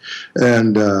that.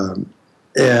 And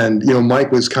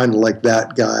Mike was kind of like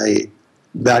that guy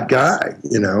that guy,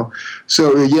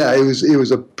 So yeah, it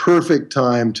was a perfect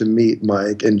time to meet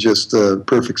Mike and just a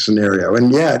perfect scenario.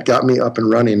 And yeah, it got me up and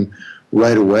running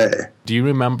right away. Do you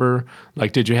remember,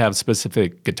 did you have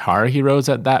specific guitar heroes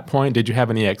at that point? Did you have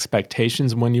any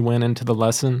expectations when you went into the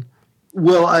lesson?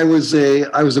 Well, I was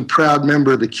a proud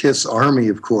member of the Kiss Army,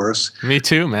 of course. Me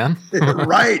too, man.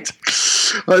 Right.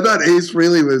 I thought Ace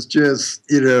Frehley was just,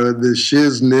 the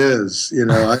shiz niz.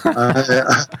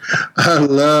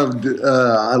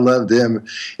 I loved him.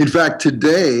 In fact,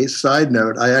 today, side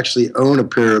note, I actually own a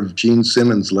pair of Gene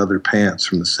Simmons leather pants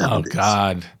from the 70s. Oh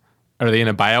God. Are they in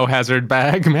a biohazard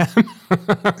bag, man?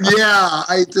 Yeah,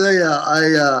 I tell you,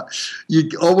 you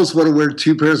almost want to wear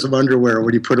 2 pairs of underwear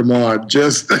when you put them on.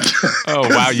 Oh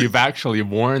wow, you've actually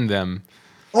worn them.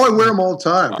 Oh, I wear them all the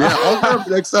time. Yeah, I'll wear them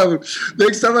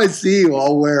next time I see you.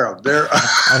 I'll wear them.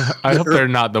 I hope they're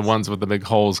not the ones with the big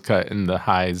holes cut in the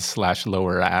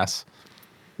highs/lower ass.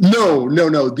 No.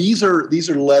 These are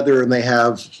leather, and they're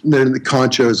the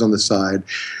conchos on the side.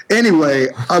 Anyway,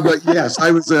 but yes,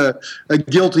 I was a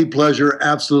guilty pleasure,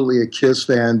 absolutely a Kiss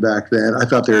fan back then. I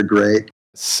thought they were great.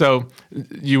 So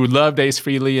you loved Ace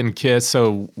Frehley and Kiss,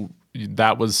 so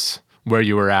that was where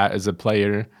you were at as a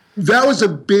player. That was a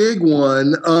big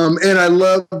one, and I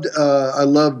loved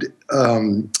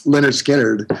Lynyrd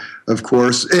Skynyrd, of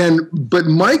course. But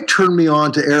Mike turned me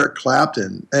on to Eric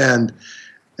Clapton, and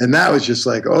that was just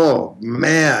like, oh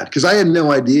man, because I had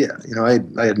no idea, I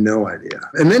had no idea.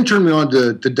 And then turned me on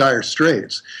to Dire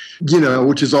Straits,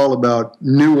 which is all about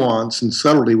nuance and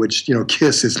subtlety, which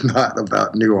Kiss is not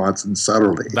about nuance and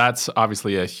subtlety. That's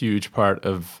obviously a huge part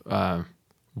of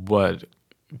what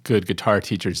good guitar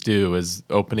teachers do, is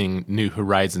opening new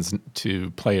horizons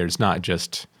to players, not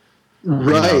just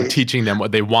teaching them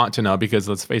what they want to know. Because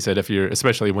let's face it,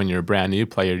 especially when you're a brand new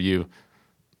player, you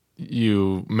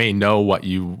may know what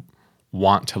you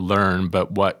want to learn,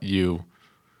 but what you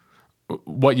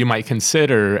might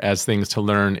consider as things to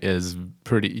learn is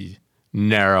pretty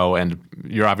narrow, and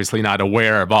you're obviously not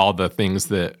aware of all the things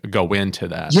that go into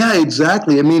that. Yeah,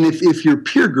 exactly. I mean, if your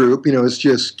peer group, is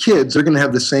just kids, they're going to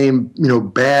have the same,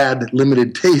 bad,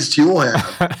 limited taste you'll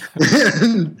have.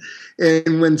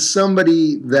 And when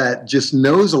somebody that just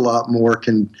knows a lot more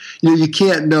can, you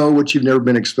can't know what you've never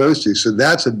been exposed to. So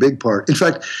that's a big part. In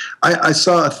fact, I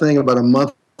saw a thing about a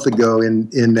month ago in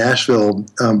Nashville.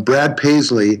 Brad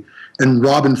Paisley and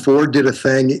Robin Ford did a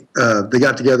thing. They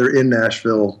got together in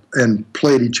Nashville and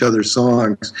played each other's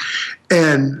songs.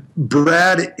 And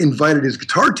Brad invited his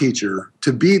guitar teacher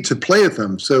to play with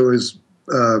him. So it was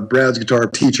Brad's guitar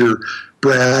teacher,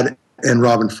 Brad, and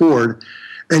Robin Ford.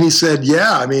 And he said,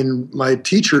 yeah, I mean, my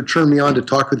teacher turned me on to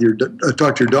talk to your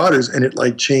daughters, and it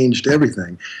changed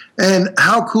everything. And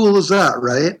how cool is that,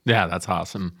 right? Yeah, that's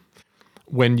awesome.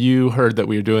 When you heard that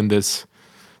we were doing this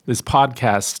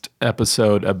podcast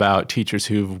episode about teachers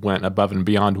who went above and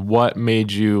beyond, what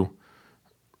made you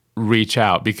reach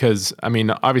out? Because, I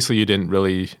mean, obviously you didn't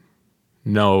really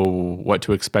know what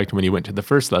to expect when you went to the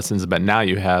first lessons, but now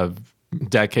you have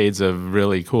decades of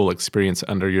really cool experience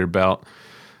under your belt.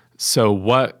 So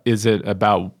what is it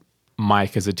about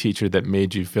Mike as a teacher that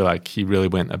made you feel like he really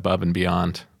went above and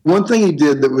beyond? One thing he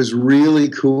did that was really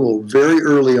cool very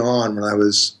early on when I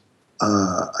was,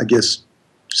 I guess,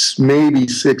 maybe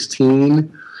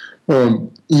 16,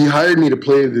 he hired me to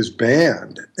play with his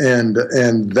band. And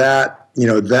that,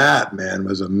 that, man,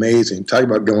 was amazing. Talk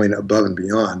about going above and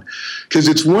beyond. Because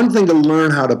it's one thing to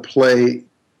learn how to play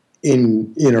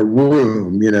in a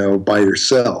room, by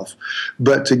yourself.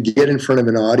 But to get in front of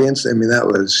an audience, I mean, that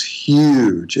was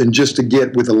huge. And just to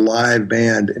get with a live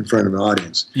band in front of an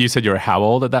audience. You said you were how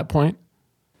old at that point?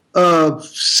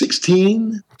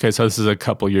 16. Okay, so this is a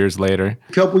couple years later.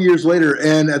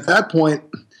 And at that point,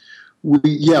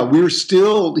 he was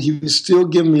still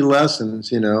giving me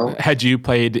lessons, Had you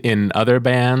played in other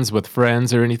bands with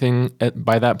friends or anything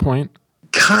by that point?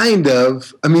 Kind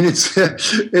of. I mean, band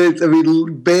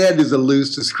is a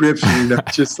loose description,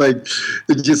 just like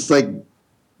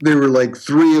there were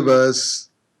 3 of us.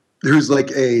 There was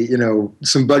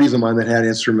some buddies of mine that had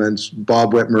instruments,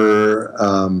 Bob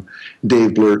Whitmer,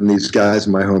 Dave Blurt, and these guys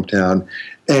in my hometown.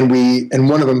 And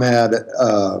one of them had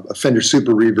a Fender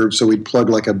Super Reverb, so we'd plug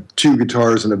 2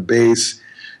 guitars and a bass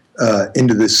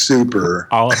into this Super.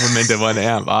 All of them into one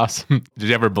amp. Awesome. Did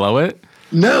you ever blow it?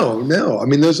 No. I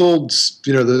mean, those old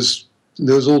 60s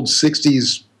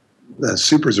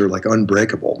Supers are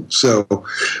unbreakable. So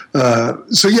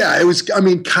yeah, it was, I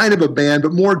mean, kind of a band,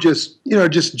 but more just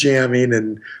jamming,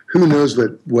 and who knows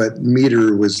what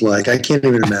meter was like. I can't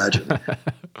even imagine.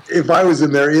 If I was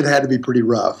in there, it had to be pretty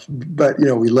rough, but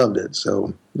we loved it.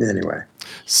 So anyway.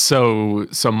 So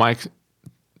Mike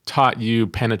taught you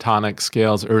pentatonic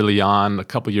scales early on. A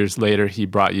couple years later, he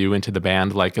brought you into the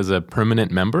band like as a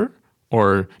permanent member,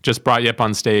 or just brought you up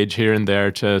on stage here and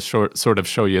there to sort of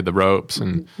show you the ropes?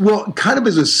 And Well, kind of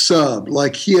as a sub.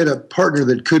 Like he had a partner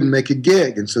that couldn't make a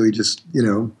gig, and so he just,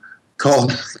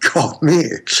 called me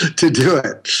to do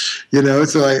it.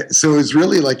 So it was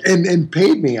really like, and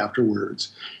paid me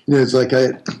afterwards. It's like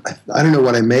I don't know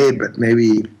what I made, but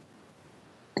maybe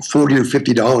 $40 or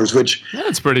 $50, which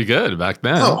that's pretty good back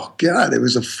then. Oh God, it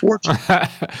was a fortune.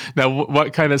 Now,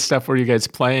 what kind of stuff were you guys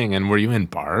playing? And were you in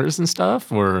bars and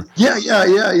stuff? Or yeah,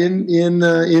 in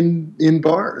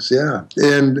bars, yeah,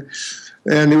 and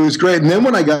it was great. And then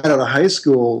when I got out of high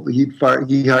school, he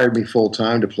hired me full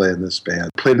time to play in this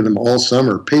band. Played with him all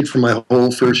summer. Paid for my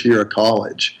whole first year of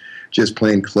college, just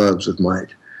playing clubs with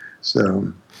Mike.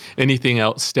 So, anything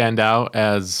else stand out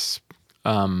as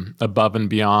above and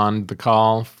beyond the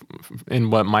call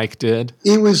in what Mike did?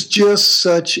 It was just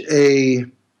such a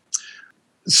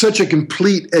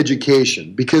complete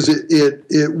education, because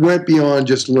it went beyond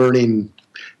just learning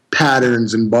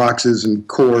patterns and boxes and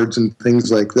chords and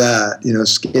things like that,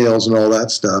 scales and all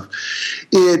that stuff.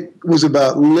 It was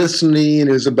about listening.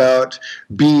 It was about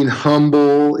being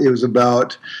humble. It was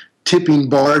about tipping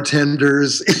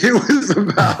bartenders. It was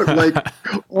about like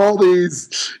all these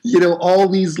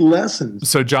lessons.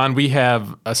 So, John, we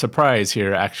have a surprise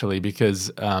here, actually,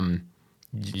 because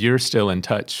you're still in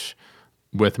touch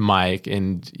with Mike,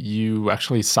 and you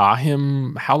actually saw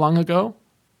him how long ago?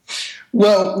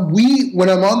 Well, when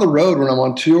I'm on the road, when I'm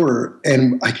on tour,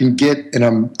 and I can get,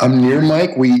 and I'm near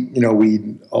Mike, we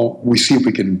see if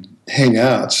we can hang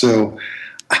out. So,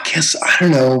 I guess, I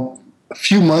don't know, a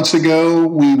few months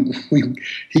ago,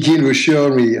 he came to a show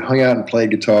and we hung out and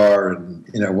played guitar, and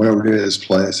went over to his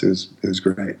place. It was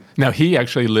great. Now he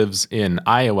actually lives in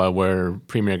Iowa, where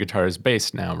Premier Guitar is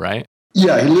based now, right?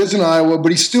 Yeah, he lives in Iowa,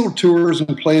 but he still tours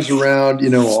and plays around,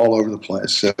 all over the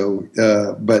place. So,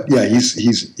 but yeah,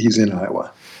 he's in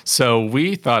Iowa. So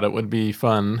we thought it would be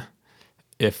fun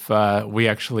if we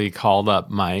actually called up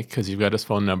Mike, because you've got his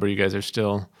phone number. You guys are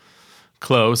still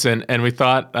close, and we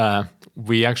thought.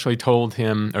 We actually told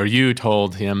him, or you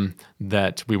told him,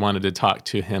 that we wanted to talk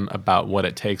to him about what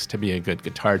it takes to be a good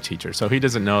guitar teacher. So he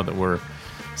doesn't know that we're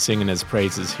singing his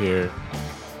praises here.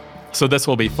 So this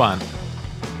will be fun.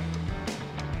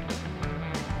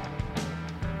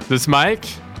 This Mike?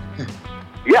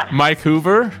 Yes. Mike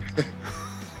Hoover?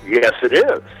 Yes, it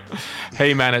is.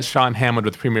 Hey, man, it's Sean Hammond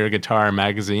with Premier Guitar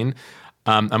Magazine.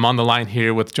 I'm on the line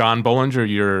here with John Bollinger,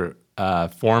 your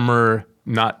former,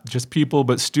 not just pupil,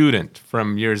 but student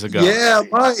from years ago. Yeah,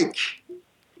 Mike.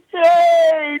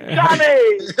 Hey,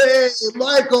 Johnny. Hey,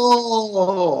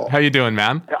 Michael. How you doing,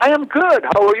 man? I am good.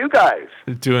 How are you guys?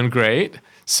 Doing great.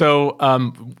 So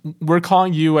we're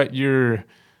calling you at your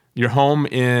home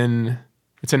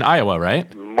it's in Iowa,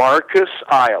 right? Marcus,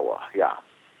 Iowa, yeah.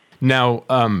 Now,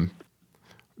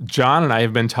 John and I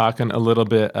have been talking a little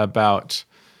bit about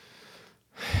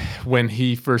when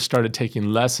he first started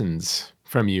taking lessons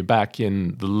from you back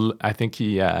in I think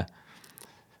his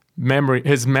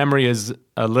memory is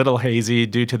a little hazy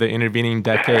due to the intervening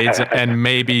decades and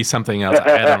maybe something else.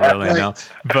 I don't really know.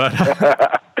 But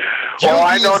well,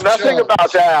 I know nothing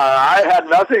about that. I had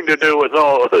nothing to do with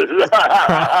those.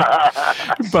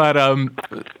 But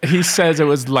he says it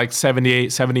was like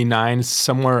 78, 79,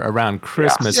 somewhere around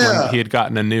Christmas when he had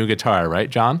gotten a new guitar, right,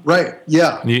 John? Right,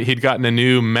 yeah. He'd gotten a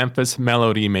new Memphis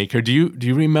Melody Maker. Do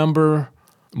you remember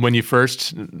when you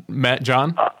first met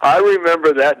John? I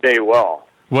remember that day well.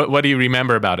 What do you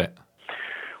remember about it?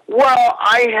 Well,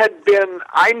 I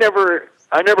never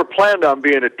planned on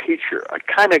being a teacher. I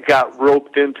kind of got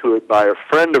roped into it by a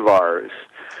friend of ours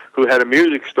who had a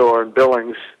music store in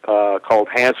Billings called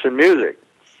Hanson Music.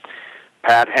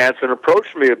 Pat Hanson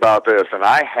approached me about this, and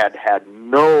I had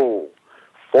no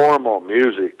formal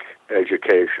music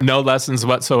education. No lessons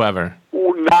whatsoever?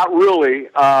 Not really.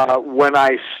 When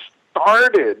I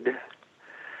started,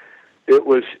 it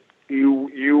was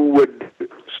you would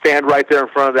stand right there in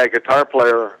front of that guitar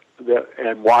player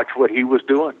and watch what he was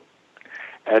doing,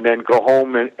 and then go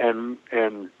home and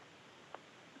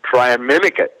try and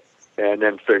mimic it, and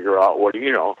then figure out what.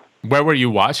 Where were you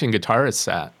watching guitarists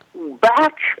at?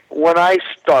 Back when I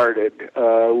started,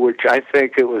 which I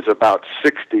think it was about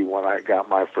 60 when I got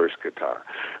my first guitar.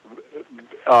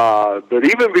 But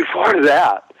even before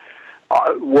that,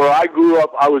 where I grew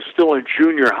up, I was still in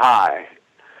junior high.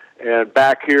 And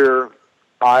back here,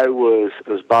 I was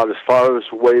about as far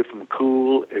away from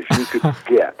cool as you could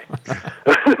get.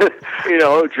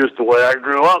 Just the way I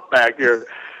grew up back here.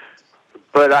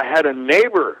 But I had a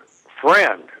neighbor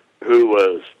friend who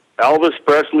was Elvis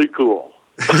Presley cool.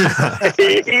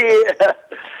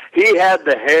 he had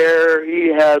the hair, he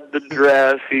had the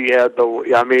dress, he had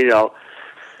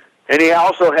and he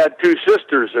also had two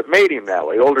sisters that made him that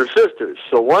way, older sisters.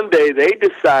 So one day they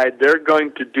decide they're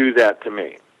going to do that to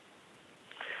me.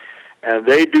 And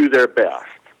they do their best.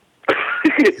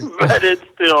 But it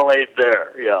still ain't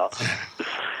there,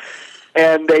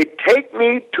 And they take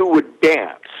me to a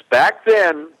dance. Back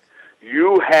then,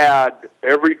 you had,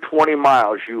 every 20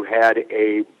 miles, you had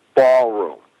a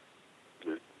ballroom.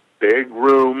 This big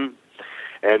room.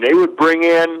 And they would bring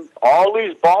in, all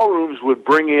these ballrooms would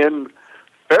bring in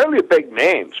fairly big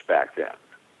names back then.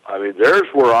 I mean, there's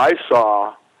where I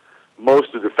saw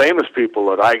most of the famous people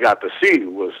that I got to see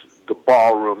was the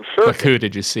ballroom circuit. Like who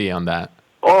did you see on that?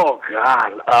 Oh,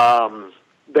 God.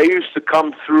 They used to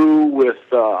come through with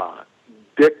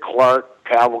Dick Clark,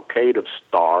 Cavalcade of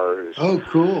Stars. Oh,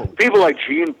 cool. People like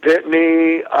Gene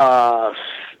Pitney. Oh,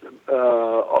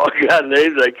 God,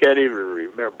 names I can't even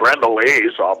remember. Brenda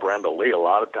Lee. Saw Brenda Lee a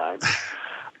lot of times.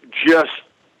 Just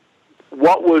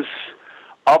what was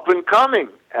up and coming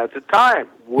at the time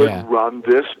would run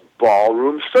this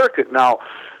ballroom circuit. Now,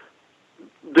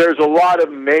 there's a lot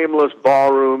of nameless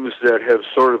ballrooms that have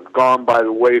sort of gone by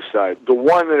the wayside. The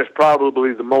one that is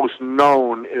probably the most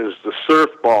known is the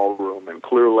Surf Ballroom in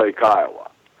Clear Lake,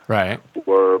 Iowa. Right.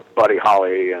 Where Buddy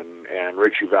Holly and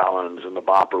Richie Valens and the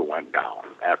Bopper went down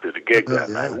after the gig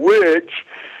that night, which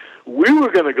we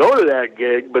were going to go to that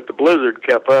gig, but the blizzard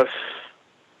kept us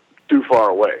too far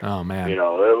away. Oh, man. We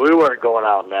weren't going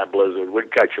out in that blizzard.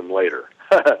 We'd catch them later.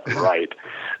 Right.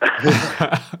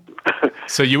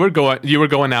 So you were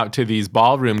going out to these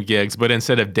ballroom gigs, but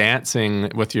instead of dancing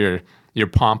with your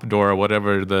pompadour or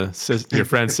whatever your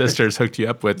friend's sisters hooked you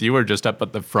up with, you were just up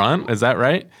at the front. Is that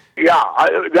right? Yeah,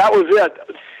 that was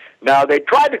it. Now, they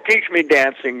tried to teach me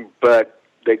dancing, but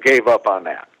they gave up on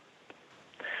that.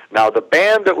 Now, the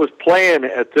band that was playing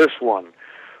at this one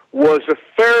was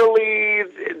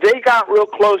they got real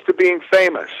close to being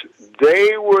famous.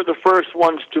 They were the first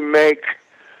ones to make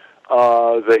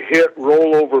the hit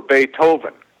Roll Over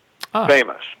Beethoven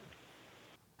famous.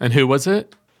 And who was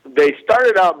it? They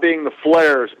started out being the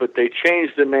Flares, but they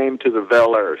changed the name to the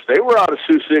Velaires. They were out of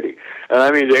Sioux City. And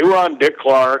I mean, they were on Dick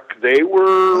Clark. They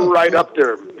were right up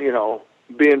there,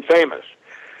 being famous.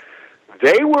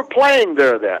 They were playing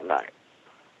there that night.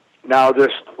 Now,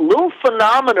 this little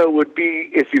phenomena would be,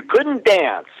 if you couldn't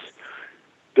dance,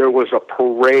 there was a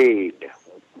parade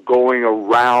going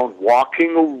around,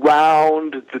 walking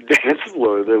around the dance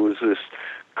floor. There was this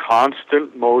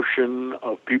constant motion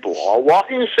of people all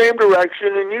walking the same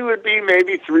direction, and you would be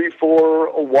maybe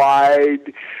 3-4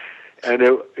 wide. And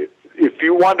if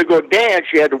you wanted to go dance,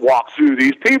 you had to walk through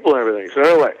these people and everything. So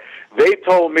anyway, they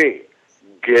told me,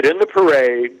 get in the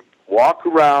parade, walk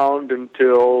around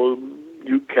until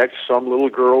you catch some little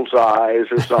girl's eyes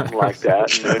or something like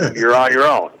that, and then you're on your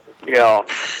own.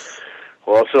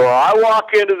 Well, so I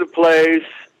walk into the place,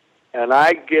 and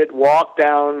I walk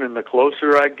down, and the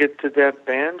closer I get to that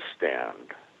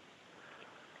bandstand,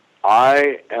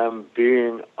 I am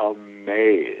being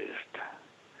amazed.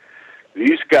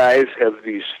 These guys have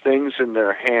these things in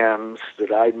their hands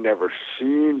that I'd never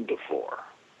seen before,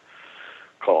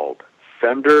 called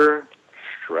Fender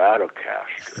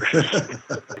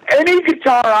Stratocasters. Any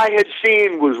guitar I had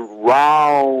seen was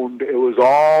round. It was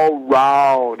all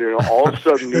round. All of a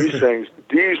sudden,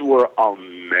 these were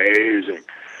amazing.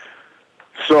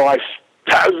 So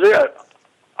that was it.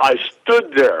 I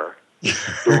stood there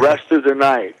the rest of the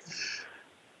night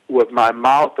with my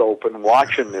mouth open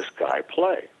watching this guy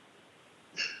play.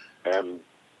 And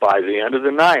by the end of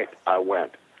the night, I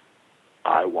went,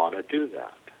 I want to do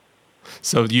that.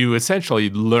 So you essentially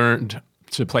learned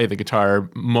to play the guitar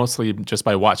mostly just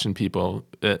by watching people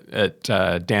at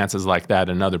dances like that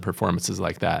and other performances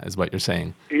like that, is what you're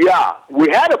saying? Yeah. We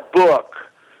had a book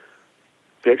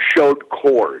that showed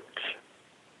chords.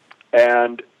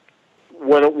 And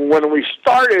when we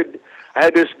started, I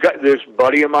had this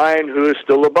buddy of mine who is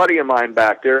still a buddy of mine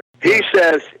back there. He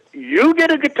says, you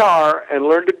get a guitar and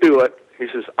learn to do it. He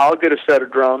says, I'll get a set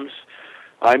of drums.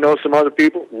 I know some other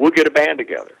people. We'll get a band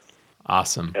together.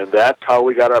 Awesome. And that's how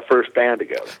we got our first band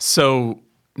together. So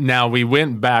now we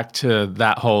went back to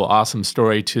that whole awesome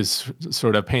story to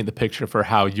sort of paint the picture for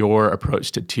how your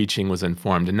approach to teaching was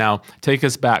informed. And now take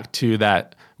us back to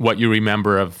what you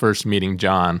remember of first meeting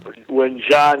John. When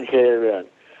John came in,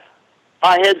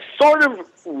 I had sort of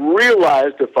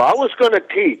realized if I was going to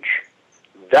teach,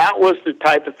 that was the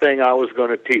type of thing I was going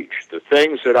to teach, the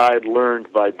things that I had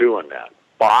learned by doing that.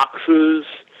 Boxes,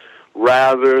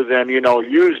 rather than,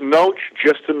 use notes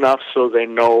just enough so they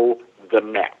know the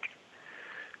neck.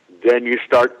 Then you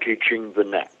start teaching the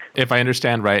neck. if I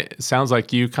understand right, it sounds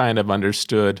like you kind of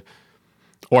understood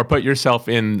or put yourself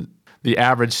in the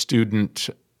average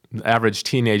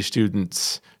teenage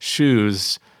student's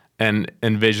shoes and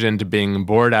envisioned being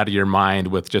bored out of your mind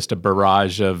with just a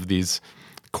barrage of these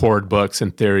chord books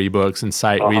and theory books and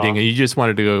sight reading, and you just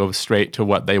wanted to go straight to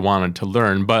what they wanted to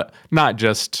learn, but not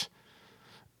just,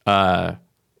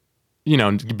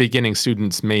 beginning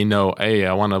students may know, hey,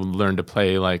 I want to learn to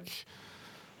play like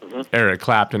Eric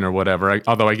Clapton or whatever.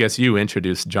 Although I guess you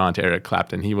introduced John to Eric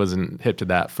Clapton. He wasn't hip to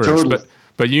that first. Totally.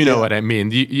 But you know what I mean.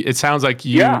 It sounds like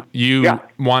you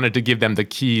wanted to give them the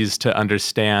keys to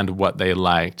understand what they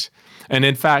liked. And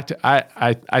in fact,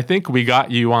 I think we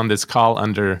got you on this call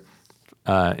under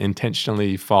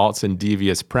intentionally false and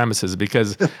devious premises,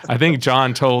 because I think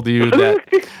John told you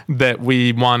that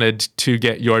we wanted to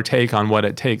get your take on what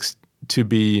it takes to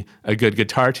be a good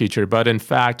guitar teacher. But in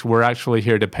fact, we're actually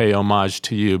here to pay homage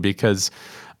to you, because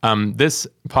this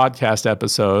podcast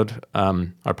episode,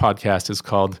 our podcast is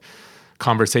called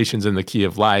Conversations in the Key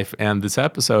of Life, and this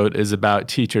episode is about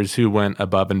teachers who went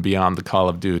above and beyond the call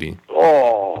of duty.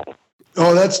 Oh,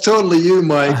 that's totally you,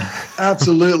 Mike.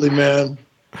 Absolutely, man.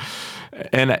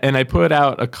 And I put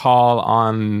out a call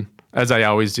on, as I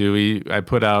always do, I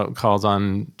put out calls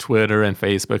on Twitter and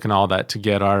Facebook and all that to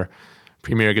get our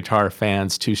Premier Guitar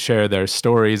fans to share their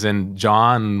stories. And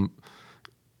John,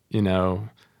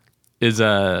 is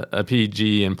a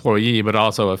PG employee, but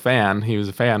also a fan. He was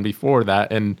a fan before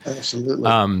that. And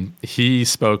absolutely, he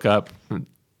spoke up,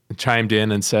 chimed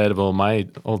in and said, well, my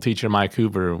old teacher, Mike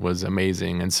Hoover, was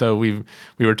amazing. And so we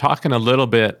were talking a little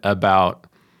bit about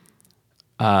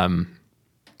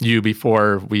you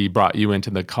before we brought you into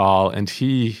the call, and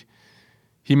he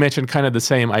mentioned kind of the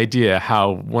same idea,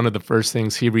 how one of the first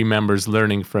things he remembers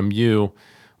learning from you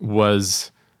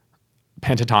was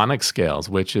pentatonic scales,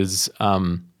 which is,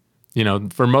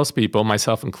 for most people,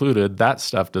 myself included, that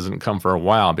stuff doesn't come for a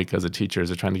while, because the teachers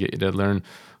are trying to get you to learn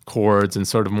chords and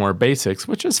sort of more basics,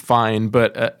 which is fine.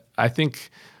 But I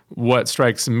think what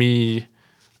strikes me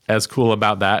as cool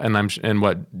about that, and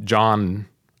what John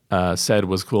said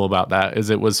was cool about that, is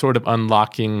it was sort of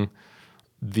unlocking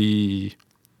the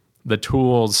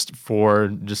tools for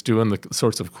just doing the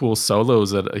sorts of cool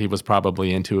solos that he was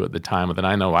probably into at the time, that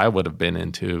I know I would have been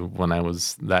into when I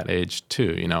was that age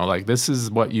too. Like, this is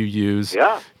what you use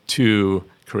to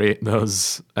create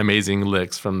those amazing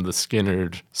licks from the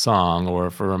Skynyrd song, or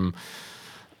from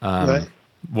right.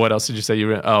 What else did you say you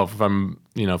were? From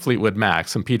Fleetwood Mac,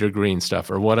 some Peter Green stuff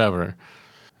or whatever.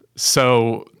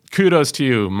 So kudos to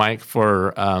you, Mike,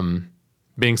 for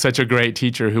being such a great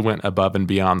teacher who went above and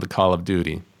beyond the call of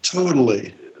duty.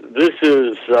 Totally. This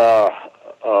is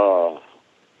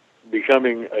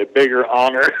becoming a bigger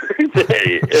honor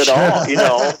at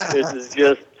all. This is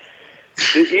just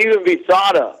to even be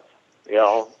thought of,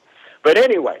 But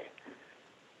anyway,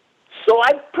 so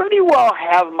I pretty well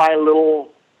have my little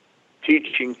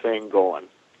teaching thing going.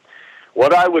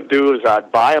 What I would do is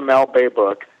I'd buy a Mel Bay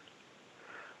book.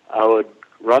 I would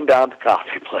run down to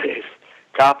Copy Place,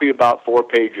 copy about 4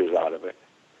 pages out of it,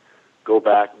 go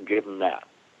back and give them that.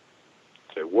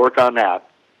 Say, work on that.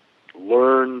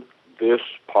 Learn this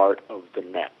part of the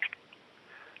next.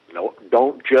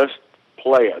 Don't just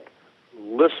play it.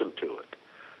 Listen to it.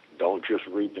 Don't just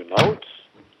read the notes.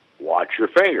 Watch your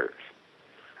fingers.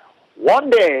 One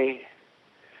day,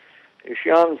 this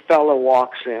young fellow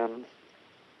walks in,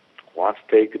 wants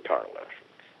to take guitar lessons.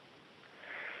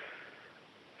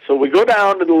 So we go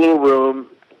down to the little room,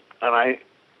 and I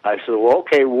said, well,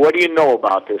 okay, what do you know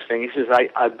about this thing? He says,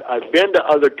 I've been to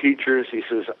other teachers. He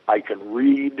says, I can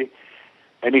read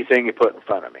anything you put in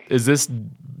front of me. Is this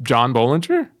John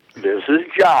Bollinger? This is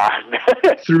John.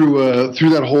 Through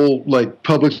that whole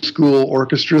public school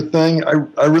orchestra thing,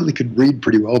 I really could read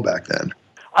pretty well back then.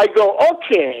 I go,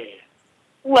 okay,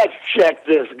 let's check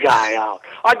this guy out.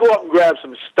 I go up and grab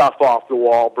some stuff off the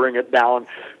wall, bring it down.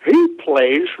 He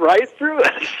plays right through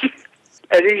it.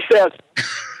 And he says,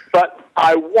 but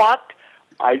I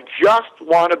just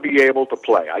want to be able to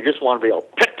play. I just want to be able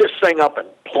to pick this thing up and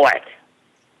play.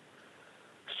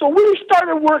 So we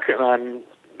started working on,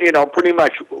 pretty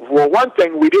much, well, one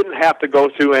thing, we didn't have to go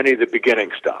through any of the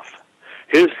beginning stuff.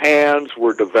 His hands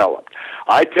were developed.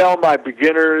 I tell my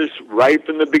beginners right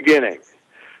from the beginning,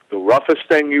 the roughest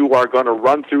thing you are going to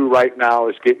run through right now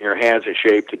is getting your hands in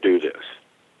shape to do this.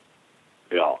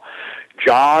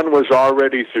 John was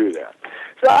already through that.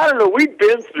 So I don't know, we'd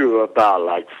been through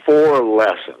about 4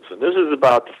 lessons, and this is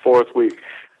about the 4th week.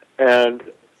 And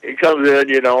he comes in,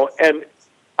 and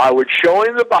I would show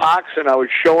him the box, and I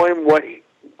would show him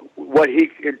what he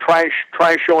could try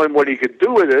and show him what he could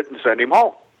do with it, and send him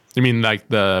home. You mean like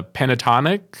the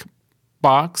pentatonic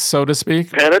box, so to speak?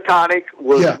 Pentatonic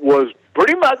was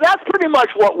pretty much, that's pretty much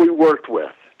what we worked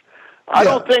with. I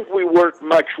don't think we worked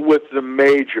much with the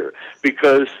major,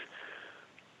 because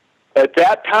at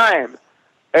that time,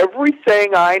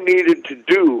 everything I needed to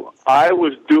do, I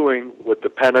was doing with the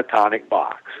pentatonic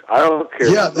box. I don't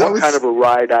care what kind of a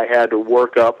ride I had to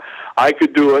work up. I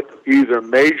could do it either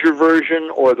major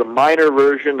version or the minor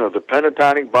version of the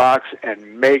pentatonic box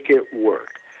and make it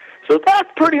work. So that's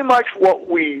pretty much what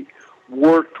we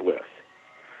worked with.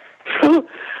 So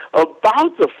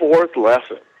about the fourth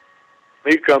lesson,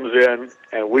 he comes in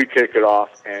and we kick it off,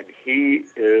 and he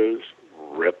is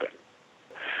ripping.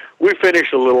 We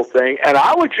finish a little thing, and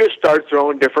I would just start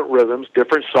throwing different rhythms,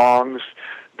 different songs,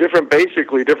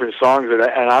 basically different songs, and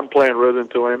I'm playing rhythm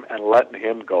to him and letting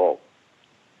him go.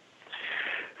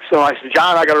 So I said,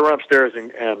 John, I got to run upstairs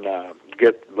and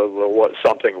get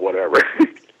something, whatever.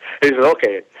 He said,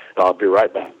 okay, I'll be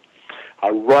right back. I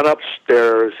run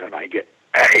upstairs and I get,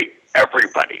 hey,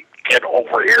 everybody, get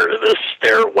over here to this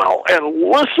stairwell and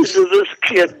listen to this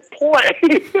kid play.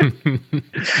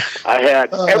 I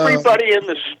had everybody in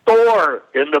the store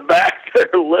in the back there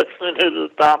listening to the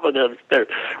top of them stairs.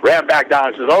 Ran back down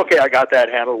and says, okay, I got that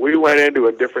handled. We went into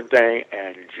a different thing,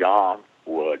 and John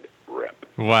would rip.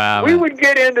 Wow. We would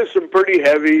get into some pretty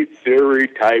heavy theory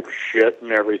type shit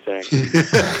and everything.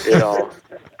 You know.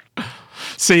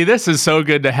 See, this is so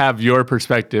good to have your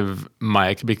perspective,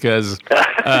 Mike, because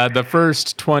the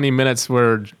first 20 minutes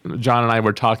where John and I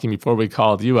were talking before we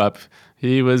called you up,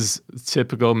 he was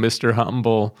typical Mr.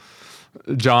 Humble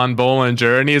John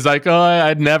Bollinger, and he's like, oh,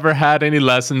 I'd never had any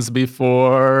lessons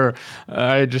before.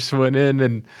 I just went in,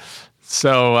 and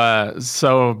so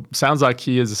sounds like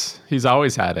he's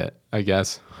always had it, I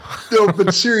guess. No,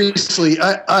 but seriously,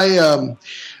 I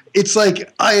it's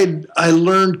like I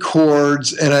learned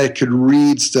chords and I could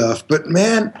read stuff, but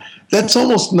man, that's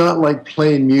almost not like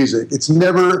playing music. It's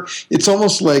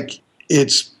almost like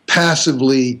it's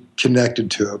passively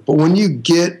connected to it. But when you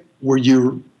get where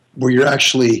you're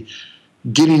actually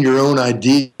getting your own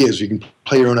ideas, you can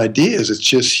play your own ideas, it's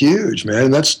just huge, man.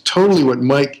 And that's totally what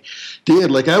Mike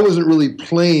did. Like, I wasn't really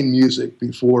playing music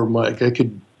before Mike. I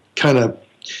could kind of,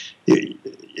 I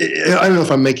don't know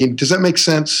if I'm making, does that make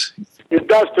sense? It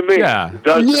does to me. Yeah. It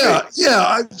does to me.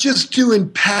 I'm just doing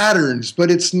patterns, but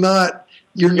it's not,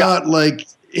 you're not like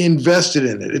invested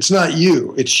in it. It's not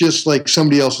you. It's just like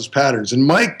somebody else's patterns. And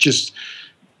Mike just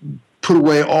put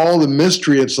away all the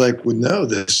mystery. It's like, well, no,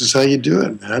 this is how you do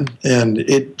it, man. And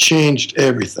it changed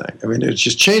everything. I mean, it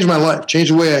just changed my life,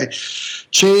 changed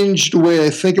the way I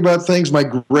think about things. My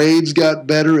grades got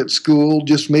better at school,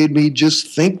 just made me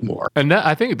just think more. And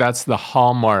I think that's the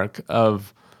hallmark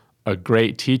of a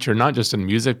great teacher, not just in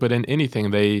music, but in anything.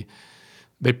 They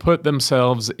put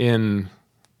themselves in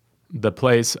the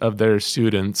place of their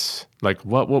students. Like,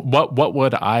 what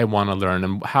would I want to learn,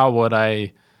 and how would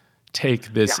I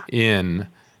take this in?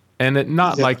 And it's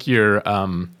not like you're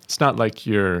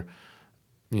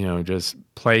just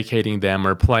placating them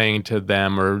or playing to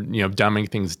them or dumbing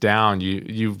things down.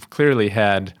 You've clearly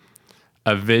had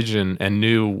a vision and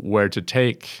knew where to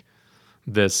take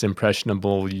this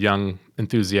impressionable, young,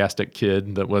 enthusiastic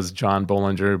kid that was John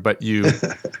Bollinger, but you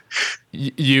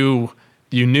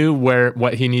knew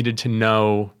what he needed to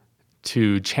know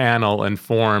to channel and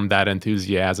form that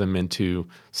enthusiasm into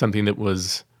something that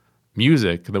was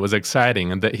music, that was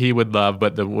exciting, and that he would love,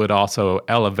 but that would also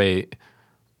elevate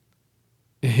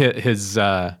his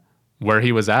where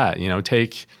he was at.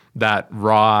 Take that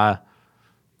raw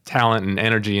talent and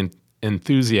energy and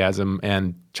enthusiasm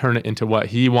and turn it into what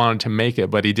he wanted to make it,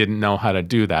 but he didn't know how to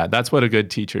do that. That's what a good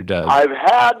teacher does. I've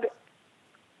had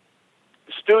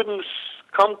students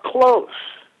come close,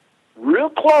 real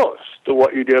close to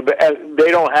what you did, but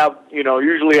they don't have,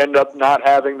 usually end up not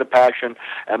having the passion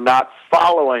and not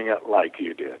following it like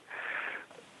you did.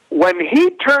 When he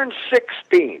turned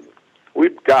 16,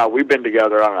 we've been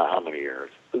together, I don't know how many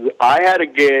years. I had a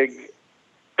gig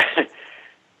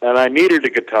and I needed a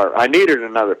guitar. I needed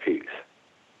another piece.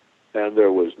 And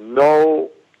there was no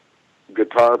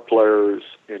guitar players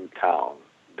in town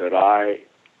that I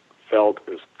felt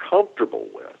as comfortable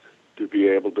with to be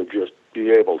able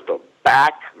to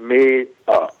back me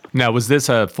up. Now, was this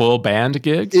a full band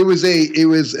gig? It was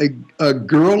a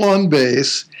girl on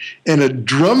bass and a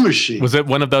drum machine. Was it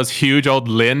one of those huge old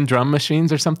Lynn drum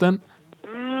machines or something?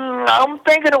 I'm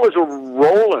thinking it was a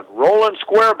Roland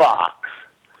Square Box.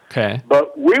 Okay.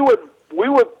 But we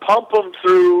would pump them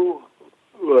through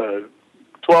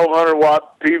 1200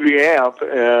 watt PV amp,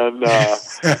 and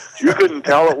you couldn't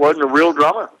tell it wasn't a real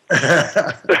drummer.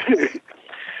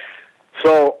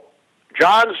 So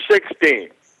John's 16,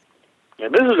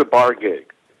 and this is a bar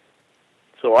gig,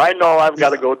 So I know I've got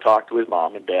to go talk to his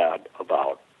mom and dad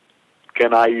about,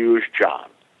 can I use John?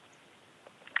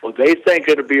 Well, they think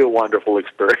it'd be a wonderful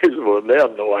experience. Well, they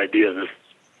have no idea this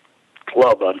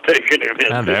club I'm taking him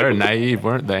in. They were naive,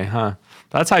 weren't they, huh?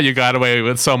 That's how you got away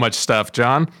with so much stuff,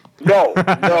 John. No,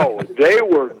 they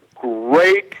were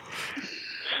great,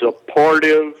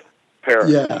 supportive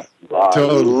parents. Yeah, I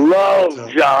totally.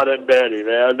 love John and Betty,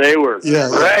 man. They were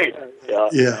great.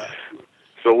 Yeah.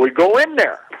 So we go in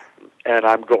there, and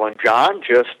I'm going, John,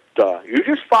 you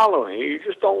just follow me. You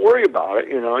just don't worry about it.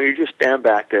 You just stand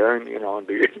back there and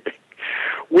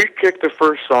we kick the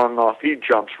first song off. He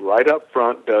jumps right up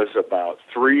front, does about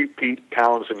 3 Pete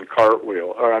Townsend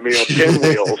pinwheels on his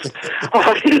guitar,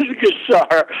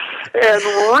 and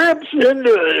rips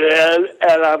into it.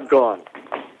 And I'm going,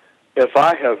 if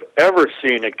I have ever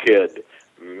seen a kid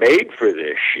made for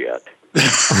this shit,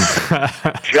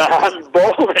 John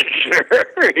Bollinger,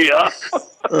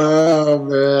 Oh,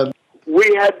 man.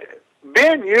 We had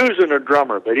been using a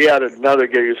drummer, but he had another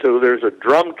gig, so there's a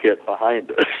drum kit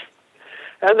behind us.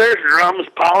 And there's drums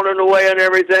pounding away and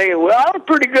everything. And I was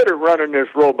pretty good at running this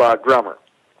robot drummer.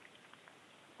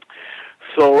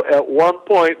 So at one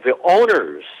point, the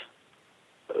owners,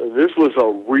 this was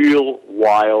a real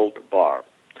wild bar,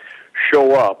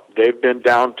 show up. They've been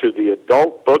down to the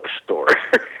adult bookstore.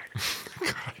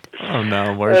 Oh,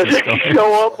 no. Where's this going? They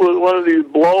show up with one of these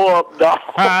blow-up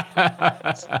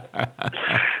dolls.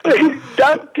 They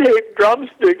duct tape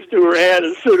drumsticks to her hand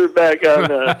and sit her back on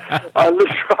the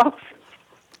drums.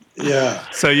 Yeah.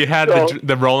 So you had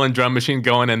the rolling drum machine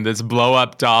going and this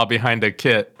blow-up doll behind a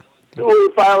kit.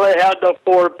 We finally had the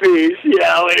 4-piece.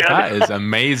 Yeah, that is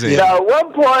amazing. Yeah, at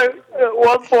one point,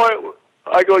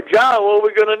 I go, John, what are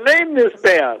we going to name this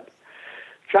band?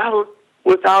 John,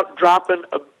 without dropping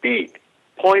a beat,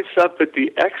 points up at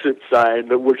the exit sign,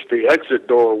 which the exit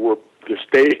door where the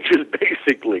stage is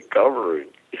basically covering.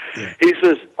 Yeah. He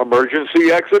says,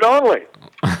 emergency exit only.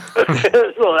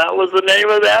 So that was the name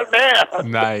of that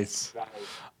band. Nice.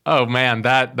 Oh, man,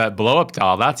 that blow-up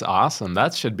doll, that's awesome.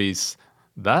 That should be...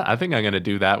 I think I'm going to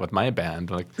do that with my band.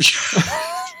 Like,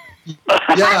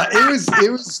 yeah, it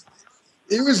was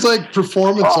like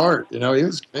performance art. It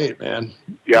was great, man.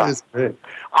 Yeah. It was great.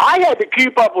 I had to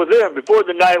keep up with him before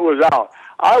the night was out.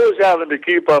 I was having to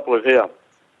keep up with him.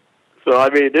 So, I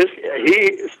mean,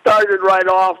 he started right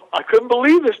off. I couldn't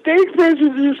believe the stage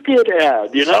presence this kid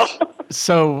had,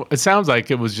 So it sounds like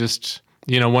it was just,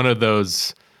 one of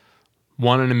those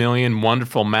 1 in a million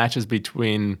wonderful matches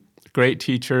between great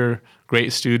teacher,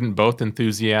 great student, both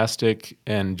enthusiastic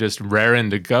and just raring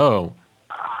to go.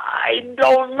 I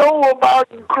don't know about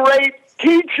great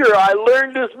teacher. I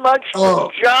learned as much from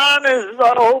John as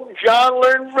I hope John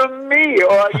learned from me.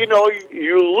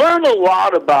 You learn a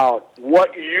lot about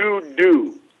what you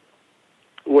do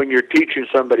when you're teaching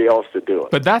somebody else to do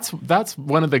it. But that's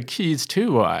one of the keys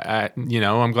too.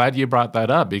 I'm glad you brought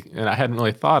that up, and I hadn't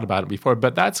really thought about it before.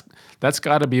 But that's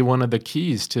got to be one of the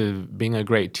keys to being a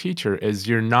great teacher. Is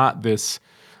you're not this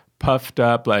puffed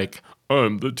up like,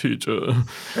 I'm the teacher.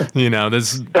 I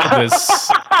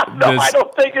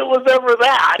don't think it was ever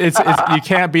that. It's you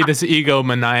can't be this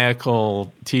egomaniacal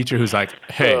teacher who's like,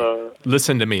 hey,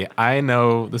 listen to me. I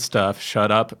know the stuff. Shut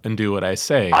up and do what I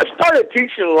say. I started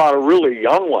teaching a lot of really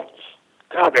young ones.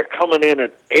 God, they're coming in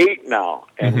at 8 now.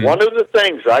 And one of the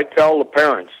things I tell the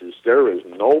parents is there is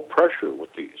no pressure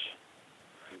with these.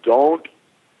 Don't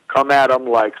come at them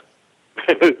like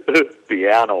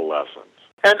piano lessons.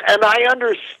 And I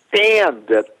understand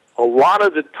that a lot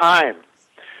of the time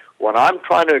when I'm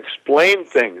trying to explain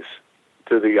things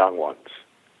to the young ones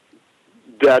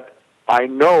that I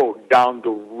know down the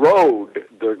road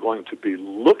they're going to be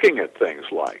looking at things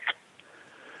like,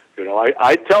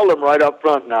 I tell them right up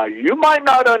front now, you might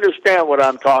not understand what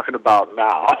I'm talking about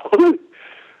now,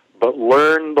 but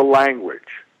learn the language.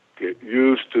 Get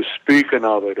used to speaking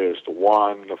of it as the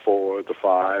 1, the 4, the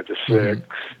 5, the 6,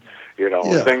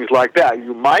 things like that.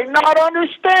 You might not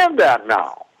understand that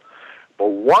now.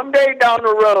 But one day down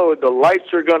the road, the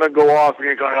lights are going to go off, and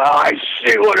you're going, I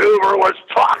see what Hoover was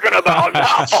talking about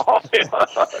now.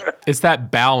 It's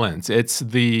that balance. It's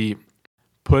the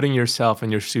putting yourself in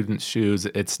your student's shoes.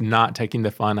 It's not taking the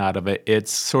fun out of it.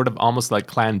 It's sort of almost like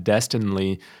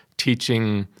clandestinely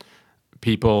teaching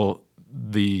people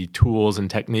the tools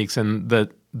and techniques and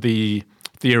the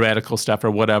theoretical stuff or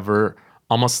whatever,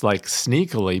 almost like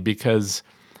sneakily, because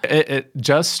it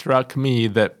just struck me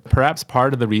that perhaps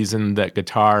part of the reason that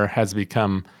guitar has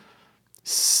become,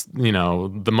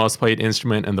 the most played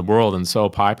instrument in the world and so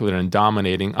popular and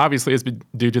dominating, obviously is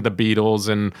due to the Beatles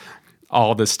and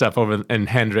all this stuff and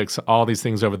Hendrix, all these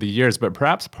things over the years. But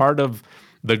perhaps part of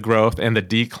the growth and the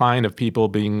decline of people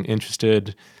being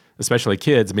interested, especially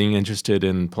kids being interested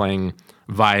in playing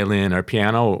violin or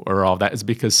piano or all that, is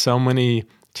because so many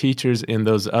teachers in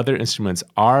those other instruments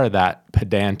are that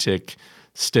pedantic,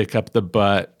 stick up the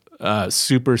butt,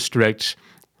 super strict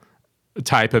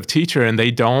type of teacher, and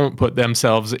they don't put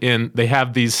themselves in, they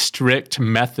have these strict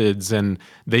methods and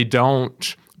they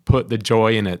don't put the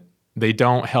joy in it. They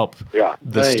don't help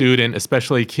the student,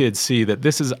 especially kids, see that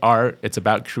this is art, it's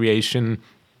about creation,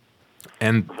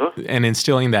 and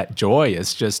instilling that joy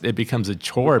is just, it becomes a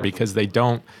chore because they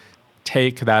don't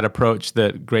take that approach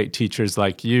that great teachers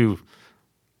like you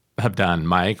have done,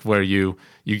 Mike, where you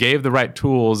gave the right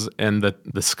tools and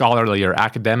the scholarly or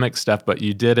academic stuff, but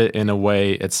you did it in a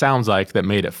way, it sounds like, that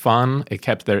made it fun, it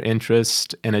kept their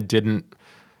interest, and it didn't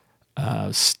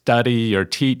study or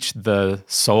teach the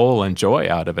soul and joy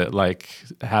out of it like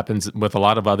happens with a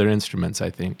lot of other instruments,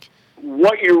 I think.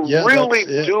 What you're really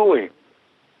doing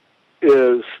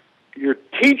is you're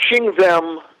teaching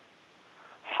them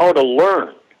how to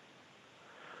learn.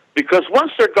 Because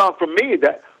once they're gone from me,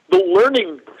 that the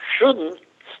learning shouldn't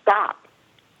stop.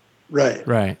 Right.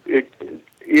 I've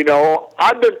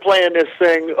been playing this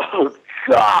thing,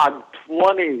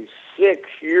 26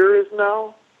 years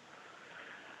now,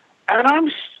 and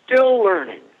I'm still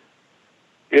learning.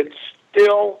 It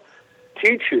still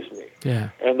teaches me. Yeah.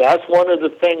 And that's one of the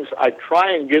things I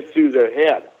try and get through their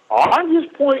head. I'm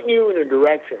just pointing you in a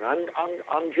direction.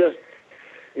 I'm just,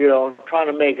 trying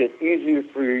to make it easier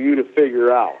for you to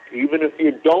figure out, even if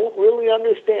you don't really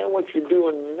understand what you're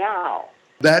doing now.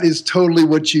 That is totally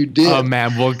what you did. Oh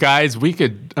man, well guys,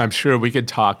 I'm sure we could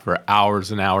talk for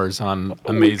hours and hours on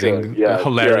amazing,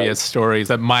 hilarious stories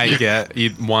that might get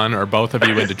one or both of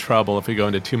you into trouble if we go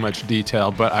into too much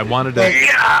detail. But I wanted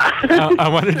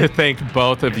to thank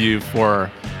both of you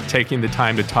for taking the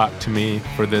time to talk to me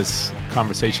for this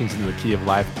Conversations in the Key of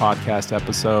Life podcast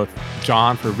episode.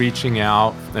 John for reaching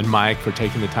out, and Mike for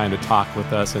taking the time to talk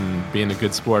with us and being a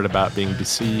good sport about being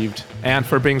deceived, and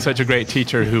for being such a great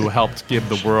teacher who helped give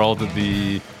the world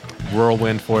the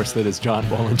whirlwind force that is John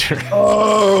Bollinger.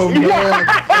 Oh, man.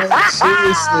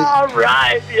 Seriously. All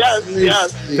right. Yes, Seriously.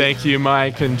 yes. Thank you,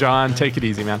 Mike and John. Take it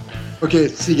easy, man. Okay,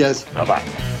 see you guys. Bye-bye.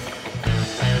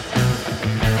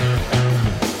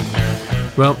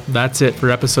 Well, that's it for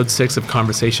episode 6 of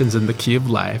Conversations in the Key of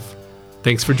Life.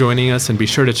 Thanks for joining us, and be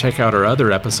sure to check out our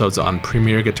other episodes on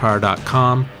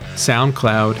premierguitar.com,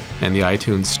 SoundCloud, and the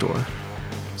iTunes Store.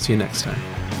 See you next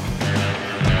time.